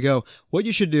quick before we go. What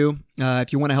you should do,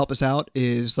 if you want to help us out,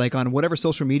 is on whatever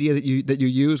social media that you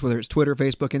use, whether it's Twitter,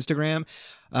 Facebook, Instagram,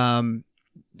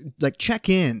 check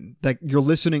in, you're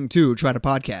listening to Try to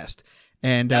Podcast,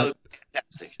 and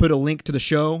put a link to the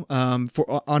show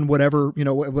on whatever,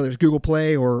 whether it's Google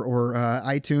Play or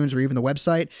iTunes or even the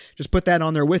website. Just put that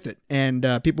on there with it, and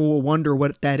people will wonder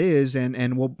what that is,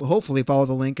 and we'll hopefully follow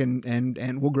the link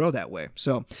and we'll grow that way.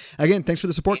 So again, thanks for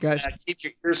the support, guys. Keep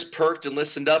your ears perked and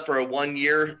listened up for a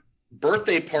 1-year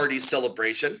birthday party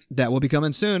celebration. That will be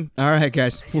coming soon. All right,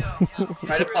 guys. Try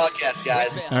to podcast,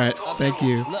 guys. All right, thank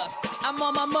you. Look, I'm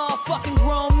on my motherfucking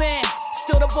grown man.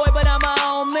 Still the boy, but I'm my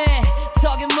own man.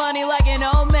 Talking money like an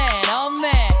old man, oh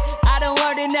man. I done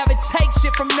learned to never take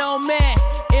shit from no man.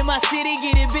 In my city,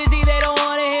 getting busy, they don't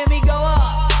wanna hear me go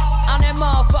up. I'm that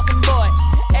motherfucking boy.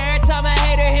 Every time a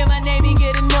hater hear my name, he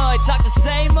get annoyed. Talk the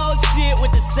same old shit with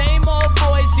the same old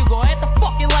boys. You gon' have to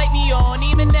fucking light me on,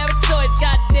 even never choice.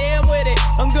 Goddamn with it,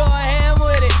 I'm going ham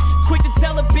with it. Quick to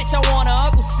tell a bitch I want a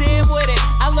Uncle Sam with it.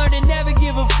 I learned to never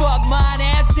give a fuck, mine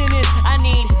abstinence. I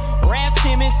need Rap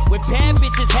Simmons with bad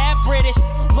bitches, half British.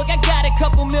 Look, I got a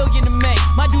couple million to make.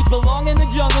 My dudes belong in the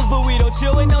jungles, but we don't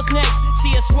chill with no snakes.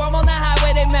 See a swarm on the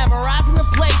highway, they memorizing the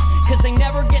place, cause they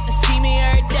never get to see me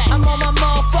every day. I'm on my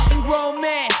motherfucking grown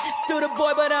man. Still the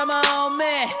boy, but I'm my own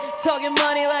man. Talking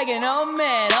money like an old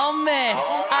man, oh man.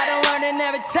 I done learned to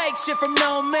never take shit from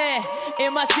no man.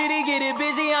 In my city, get it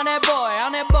busy on that boy,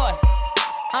 on that boy,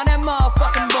 on that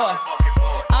motherfucking boy.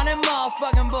 On that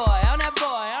motherfucking boy, on that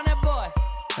boy, on that boy.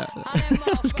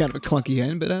 It's kind of a clunky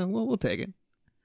end, but we'll take it.